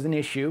that there was an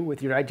issue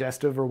with your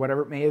digestive or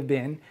whatever it may have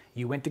been.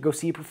 You went to go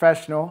see a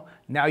professional.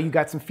 Now you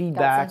got some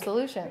feedback. Got some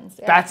solutions.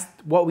 Yeah. That's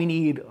what we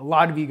need a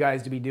lot of you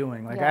guys to be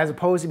doing. Like, as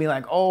opposed to being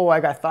like, oh, I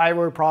got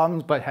thyroid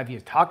problems, but have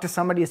you talked to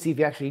somebody to see if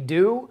you actually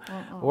do?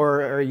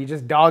 Or are you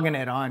just dogging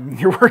it on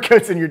your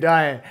workouts and your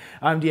diet?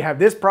 Do you have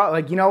this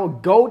problem?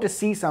 Like, go to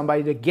see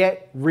somebody to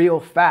get real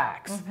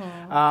facts.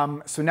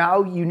 So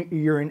now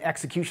you're in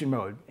execution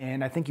mode.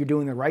 And I think you're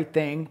doing the right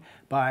thing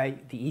by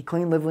the Eat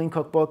Clean, Live Lean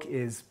cookbook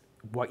is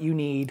what you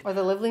need. Or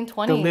the Live Lean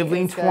 20. The Live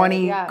Lean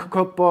 20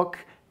 cookbook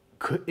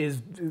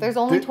is there's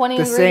only 20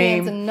 the ingredients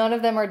same. And none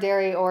of them are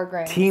dairy or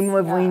grains.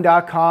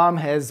 TeamLiveLean.com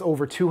has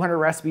over 200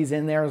 recipes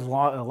in there,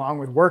 along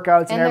with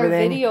workouts and everything. And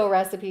they're video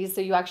recipes,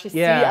 so you actually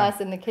see us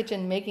in the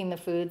kitchen making the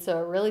food, so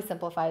it really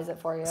simplifies it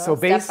for you. So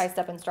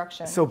step-by-step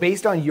instructions. So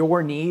based on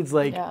your needs,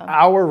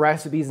 our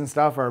recipes and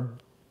stuff are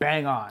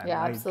bang on.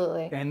 Yeah,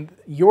 absolutely. And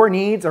your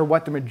needs are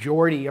what the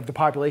majority of the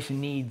population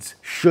needs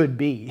should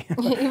be.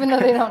 Even though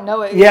they don't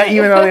know it yet. Yeah,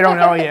 even though they don't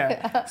know it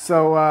yet.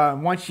 So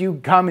once you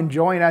come and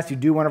join us, you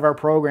do one of our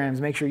programs,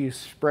 make sure you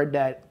spread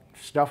that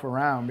stuff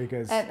around,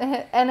 because...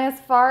 And as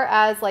far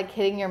as like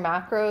hitting your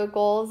macro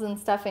goals and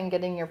stuff and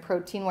getting your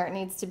protein where it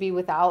needs to be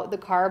without the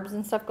carbs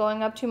and stuff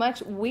going up too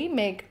much, we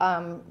make...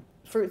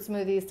 fruit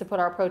smoothies to put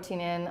our protein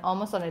in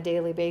almost on a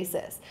daily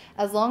basis.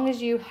 As long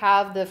as you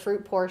have the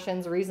fruit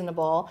portions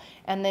reasonable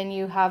and then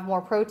you have more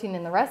protein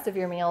in the rest of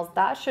your meals,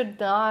 that should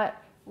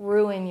not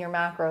ruin your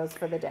macros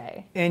for the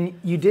day. And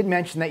you did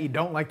mention that you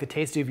don't like the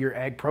taste of your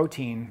egg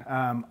protein.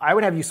 I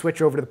would have you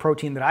switch over to the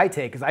protein that I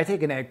take, because I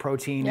take an egg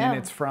protein and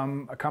it's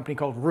from a company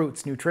called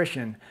Roots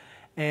Nutrition.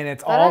 And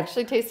that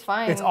actually tastes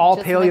fine. It's all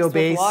just paleo mixed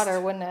based. With water,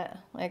 wouldn't it?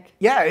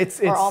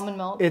 Or almond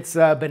milk. It's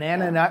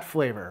banana nut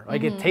flavor.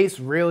 Like it tastes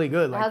really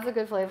good. It has a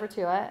good flavor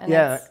to it.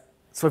 And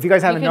so if you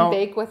guys haven't known, you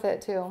can bake with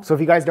it too. So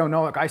if you guys don't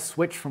know, I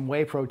switched from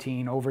whey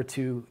protein over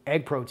to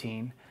egg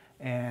protein,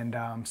 and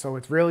so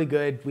it's really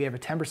good. We have a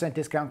 10%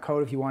 discount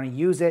code if you want to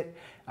use it,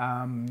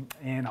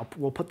 and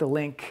we'll put the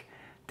link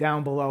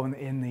down below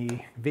in the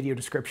video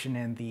description,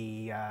 and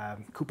the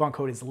coupon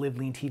code is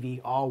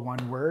LiveLeanTV, all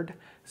one word.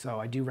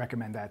 So I do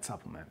recommend that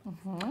supplement.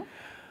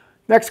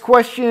 Next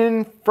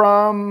question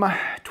from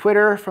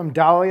Twitter, from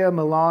Dalia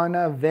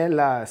Milana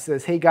Vela,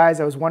 says, hey guys,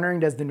 I was wondering,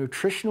 does the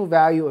nutritional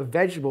value of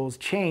vegetables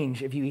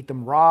change if you eat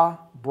them raw,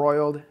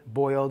 broiled,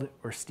 boiled,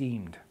 or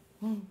steamed?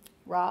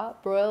 Raw,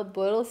 broiled,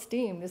 boiled,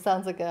 steamed. It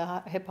sounds like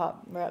a hip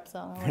hop rap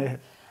song.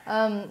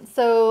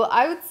 So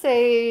I would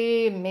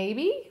say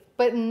maybe,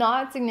 but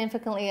not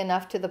significantly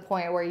enough to the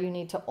point where you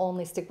need to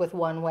only stick with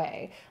one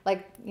way.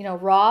 Like,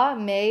 raw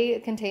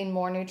may contain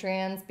more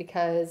nutrients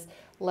because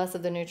less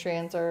of the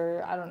nutrients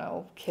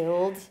are,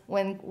 killed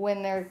when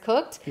they're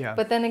cooked. Yeah.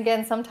 But then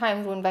again,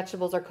 sometimes when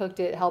vegetables are cooked,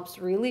 it helps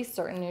release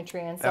certain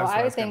nutrients. So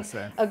I would think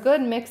say. A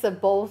good mix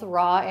of both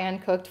raw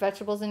and cooked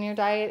vegetables in your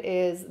diet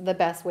is the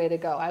best way to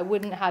go. I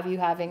wouldn't have you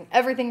having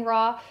everything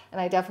raw,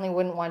 and I definitely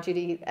wouldn't want you to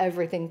eat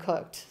everything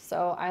cooked.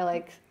 So I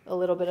like a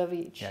little bit of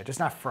each. Yeah, just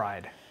not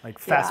fried.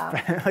 Like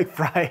like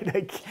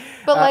fried.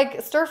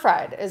 But stir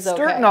fried is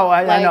okay. No,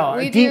 I know.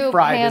 We Deep do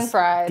fried. pan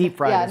fried. Deep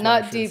fried. Yeah,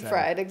 not deep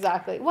fried,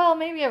 exactly. Well,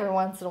 maybe every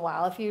once in a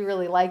while. If you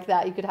really like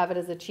that, you could have it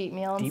as a cheat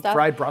meal and stuff. Deep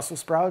fried Brussels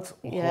sprouts?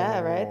 Yeah,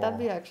 right? That'd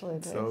be actually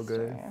tasty. So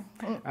good.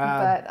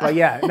 But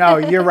yeah, no,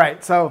 you're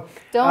right. So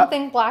don't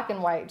think black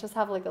and white. Just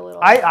have like a little.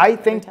 I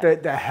think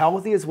that the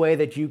healthiest way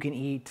that you can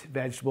eat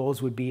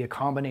vegetables would be a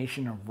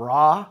combination of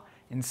raw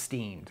and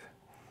steamed.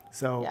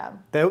 So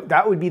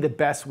that would be the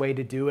best way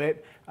to do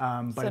it.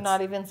 So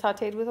not even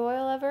sauteed with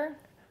oil ever?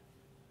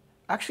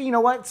 Actually, you know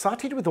what?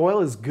 Sauteed with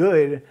oil is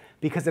good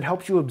because it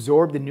helps you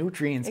absorb the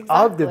nutrients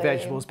of the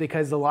vegetables,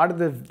 because a lot of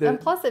the and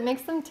plus it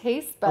makes them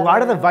taste better. A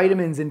lot of the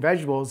vitamins in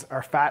vegetables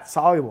are fat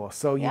soluble,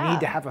 so you need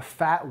to have a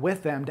fat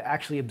with them to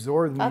actually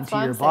absorb them into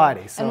your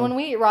body. So, and when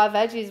we eat raw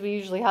veggies, we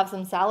usually have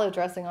some salad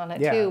dressing on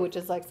it too, which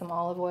is like some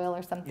olive oil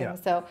or something. Yeah.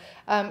 So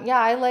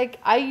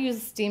I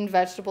use steamed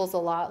vegetables a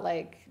lot,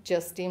 like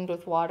just steamed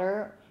with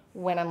water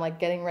when I'm like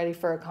getting ready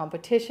for a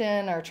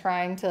competition or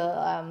trying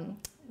to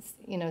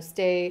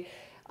stay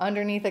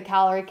underneath a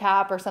calorie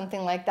cap or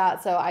something like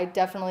that. So I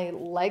definitely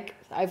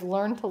I've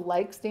learned to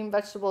like steamed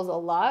vegetables a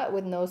lot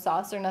with no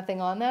sauce or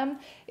nothing on them.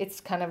 It's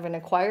kind of an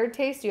acquired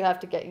taste. You have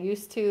to get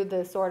used to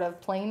the sort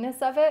of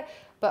plainness of it.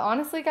 But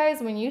honestly,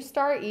 guys, when you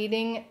start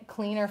eating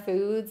cleaner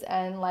foods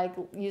and like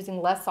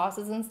using less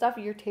sauces and stuff,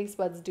 your taste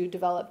buds do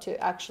develop to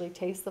actually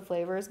taste the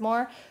flavors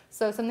more.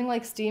 So something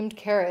like steamed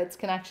carrots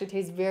can actually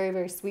taste very,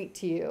 very sweet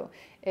to you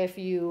if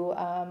you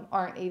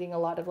aren't eating a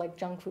lot of like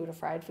junk food or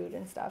fried food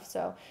and stuff.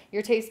 So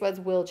your taste buds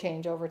will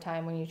change over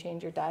time when you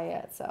change your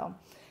diet. So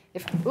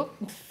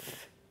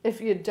if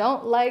you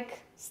don't like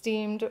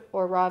steamed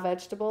or raw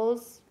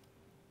vegetables,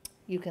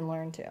 you can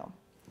learn to.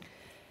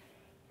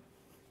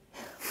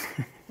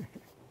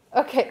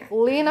 Okay,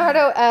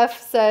 Leonardo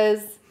F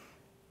says,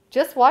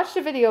 just watched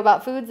a video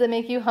about foods that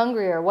make you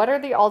hungrier. What are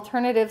the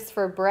alternatives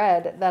for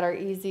bread that are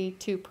easy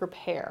to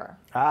prepare?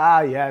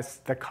 Ah, yes,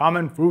 the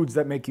common foods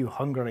that make you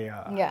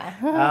hungrier.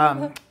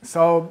 Yeah.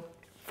 So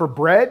for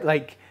bread,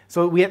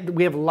 we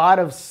have a lot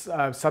of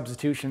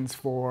substitutions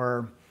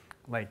for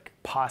like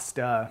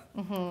pasta,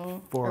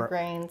 for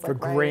grains, for like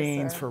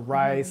grains, rice for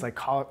rice, I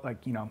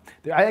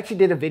actually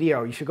did a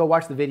video. You should go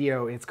watch the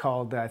video. It's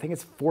called I think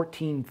it's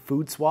 14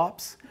 food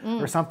swaps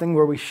or something,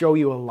 where we show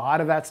you a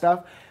lot of that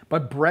stuff.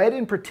 But bread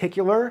in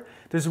particular,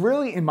 there's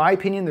really, in my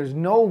opinion, there's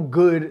no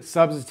good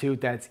substitute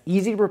that's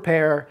easy to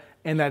prepare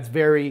and that's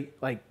very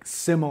like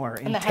similar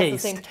in and that taste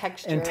has the same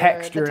texture. and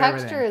texture. The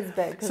texture is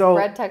big because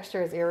bread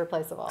texture is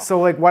irreplaceable. So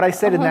like what I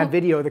said in that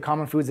video, the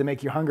common foods that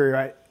make you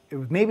hungry,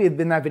 maybe it's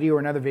been that video or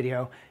another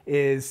video,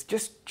 is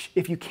just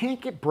if you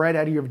can't get bread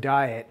out of your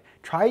diet,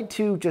 try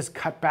to just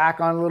cut back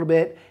on it a little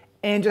bit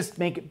and just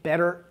make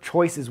better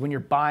choices when you're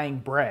buying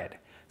bread.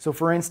 So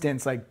for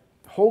instance, like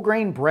whole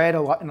grain bread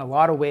in a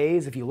lot of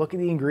ways, if you look at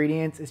the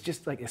ingredients, it's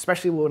just like,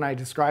 especially when I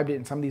described it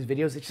in some of these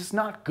videos, it's just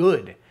not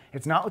good.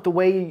 It's not the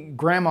way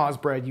grandma's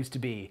bread used to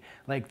be.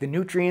 Like the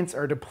nutrients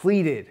are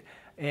depleted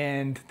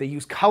and they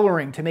use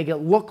coloring to make it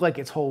look like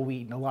it's whole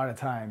wheat a lot of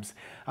times.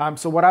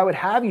 So what I would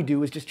have you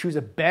do is just choose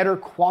a better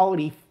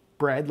quality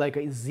bread, like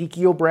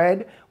Ezekiel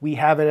bread. We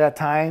have it at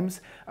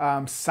times.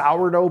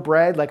 Sourdough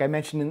bread, like I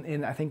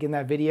mentioned I think in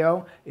that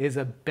video, is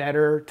a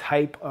better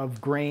type of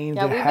grain.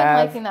 Yeah, we've been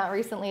liking that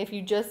recently. If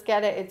you just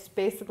get it, it's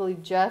basically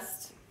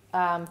just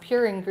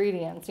pure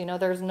ingredients. You know,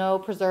 there's no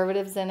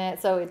preservatives in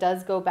it, so it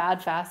does go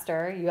bad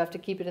faster. You have to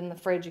keep it in the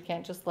fridge. You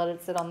can't just let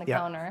it sit on the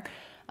counter.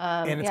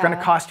 And it's going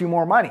to cost you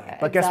more money.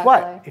 But guess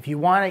what? If you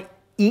want to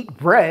eat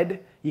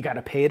bread, you got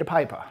to pay it a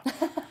piper.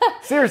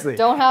 Seriously.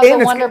 Don't have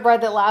the Wonder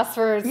Bread that lasts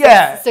for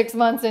 6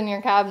 months in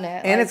your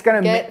cabinet. And it's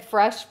going to get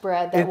fresh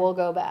bread that will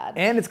go bad.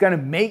 And it's going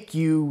to make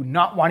you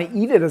not want to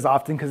eat it as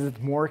often because it's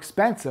more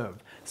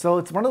expensive. So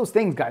it's one of those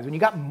things, guys. When you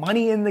got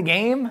money in the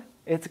game,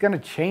 it's going to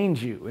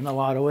change you in a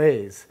lot of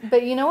ways.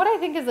 But you know what I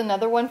think is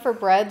another one for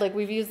bread? Like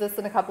we've used this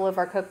in a couple of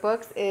our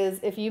cookbooks, is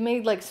if you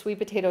made like sweet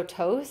potato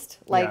toast,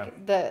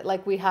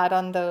 like we had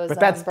on those But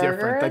that's burgers.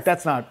 different. Like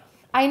that's not...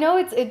 I know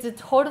it's a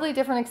totally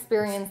different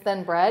experience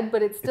than bread,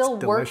 but it still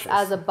works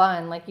as a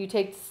bun. Like you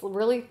take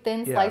really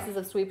thin slices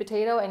of sweet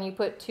potato and you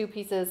put 2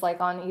 pieces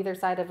like on either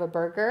side of a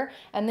burger,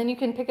 and then you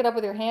can pick it up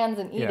with your hands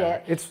and eat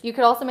it. You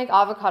could also make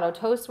avocado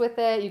toast with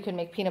it. You can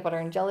make peanut butter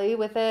and jelly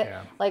with it.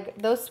 Yeah. Like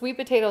those sweet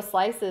potato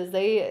slices,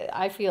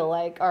 I feel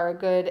like are a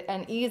good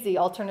and easy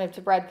alternative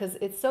to bread because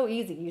it's so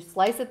easy. You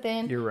slice it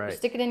thin, you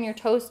stick it in your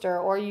toaster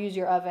or you use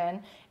your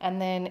oven,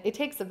 and then it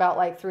takes about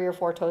like 3 or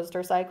 4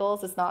 toaster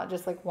cycles. It's not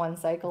just like one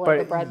cycle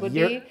like the bread would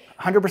be.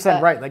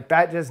 100% right. Like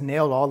that just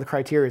nailed all the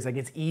criteria. Like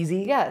it's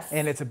easy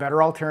and it's a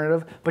better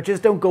alternative, but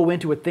just don't go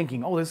into it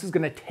thinking, oh, this is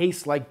going to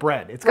taste like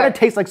bread. It's going to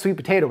taste like sweet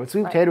potato, but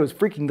sweet potato is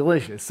freaking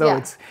delicious.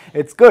 So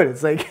it's good.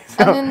 It's like...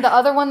 And then the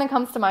other one that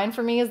comes to mind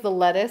for me is the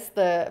lettuce,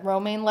 the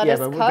romaine lettuce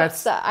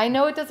cups. I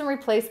know it doesn't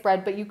replace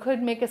bread, but you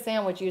could make a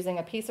sandwich using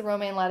a piece of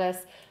romaine lettuce,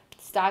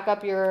 stack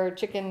up your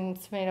chicken,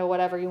 tomato,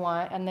 whatever you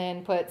want, and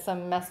then put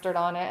some mustard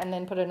on it, and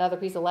then put another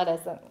piece of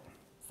lettuce and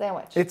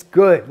sandwich. It's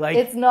good. Like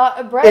it's not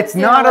a bread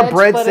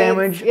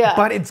sandwich,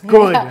 but it's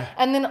good. Yeah.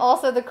 And then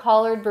also the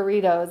collard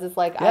burritos is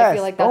like, I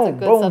feel like that's a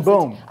good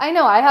substitute. I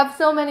know, I have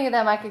so many of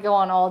them I could go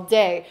on all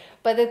day.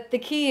 But the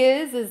key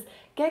is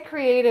get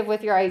creative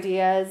with your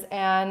ideas,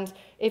 and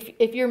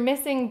if you're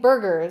missing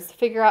burgers,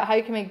 figure out how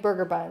you can make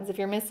burger buns. If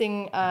you're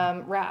missing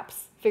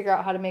wraps, figure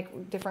out how to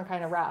make different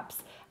kind of wraps.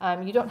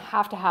 You don't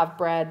have to have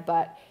bread,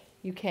 but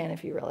you can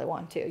if you really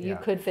want to. You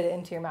could fit it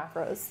into your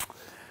macros.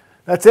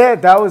 That's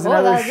it. That was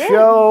another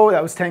show.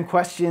 That was 10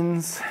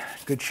 questions.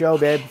 Good show,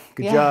 babe.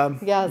 Good job.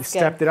 Yeah, you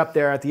stepped it up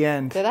there at the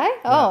end. Did I?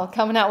 Oh,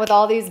 coming out with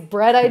all these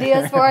bread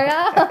ideas for you.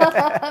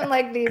 I'm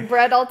like the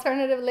bread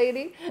alternative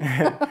lady.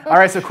 All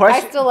right, so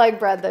question. I still like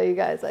bread though, you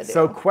guys. I do.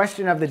 So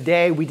question of the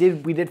day. We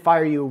did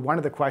fire you one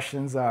of the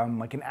questions,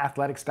 like an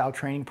athletic style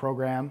training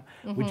program.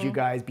 Would you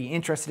guys be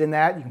interested in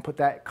that? You can put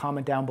that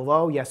comment down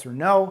below, yes or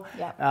no.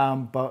 Yeah.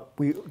 But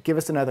give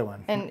us another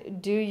one. And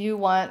do you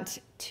want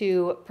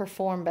to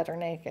perform better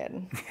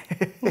naked?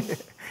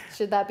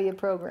 Should that be a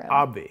program?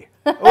 Obvi.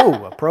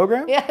 Oh, a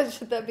program? Yeah,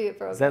 should that be a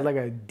program? Is that like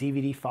a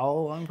DVD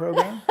follow-along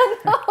program?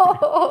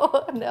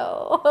 Oh,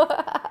 no.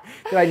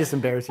 Did I just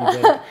embarrass you,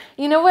 babe?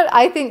 You know what?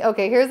 I think,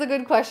 okay, here's a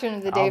good question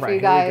of the day All for right, you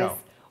here we guys. go.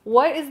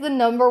 What is the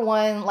number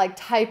one like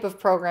type of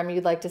program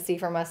you'd like to see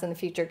from us in the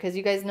future? Because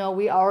you guys know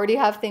we already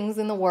have things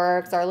in the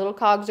works. Our little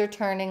cogs are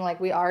turning. Like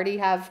we already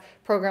have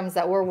programs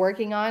that we're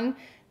working on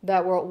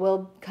that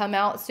will come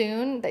out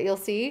soon that you'll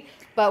see.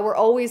 But we're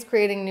always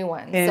creating new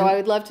ones. So I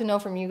would love to know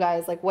from you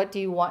guys, like, what do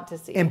you want to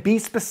see? And be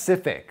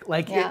specific.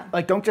 Like, Yeah.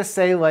 like don't just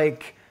say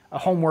like a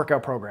home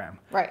workout program.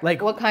 Right.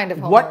 Like What kind of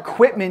home What workout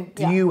equipment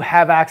do program? Yeah. you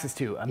have access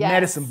to? A Yes.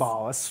 medicine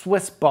ball, a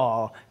Swiss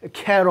ball, a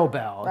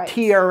kettlebell, Right. a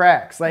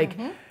TRX. Like,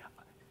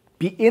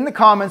 be in the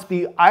comments.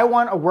 I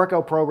want a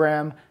workout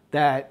program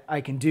that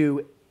I can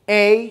do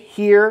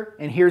here,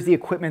 and here's the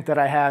equipment that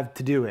I have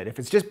to do it. If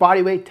it's just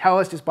body weight, tell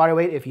us just body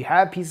weight. If you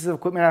have pieces of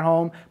equipment at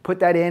home, put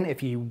that in.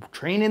 If you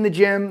train in the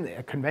gym,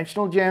 a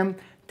conventional gym,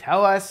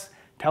 tell us.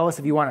 Tell us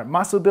if you want it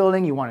muscle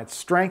building, you want it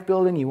strength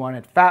building, you want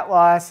it fat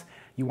loss,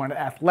 you want it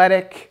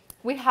athletic.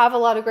 We have a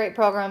lot of great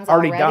programs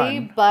Already already,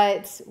 done.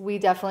 but we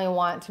definitely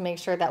want to make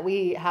sure that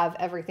we have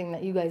everything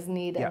that you guys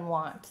need and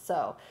want.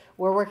 So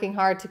we're working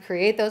hard to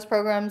create those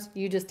programs.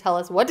 You just tell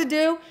us what to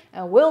do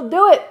and we'll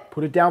do it.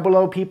 Put it down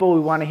below, people. We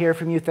want to hear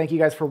from you. Thank you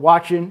guys for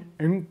watching.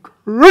 And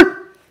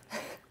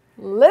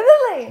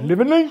Livingly.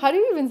 Livingly? How do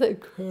you even say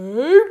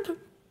keep?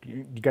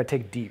 You got to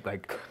take it deep.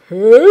 Like,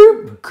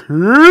 Keep.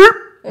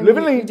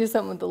 livingly. You do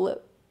something with the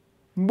lip.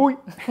 Boy.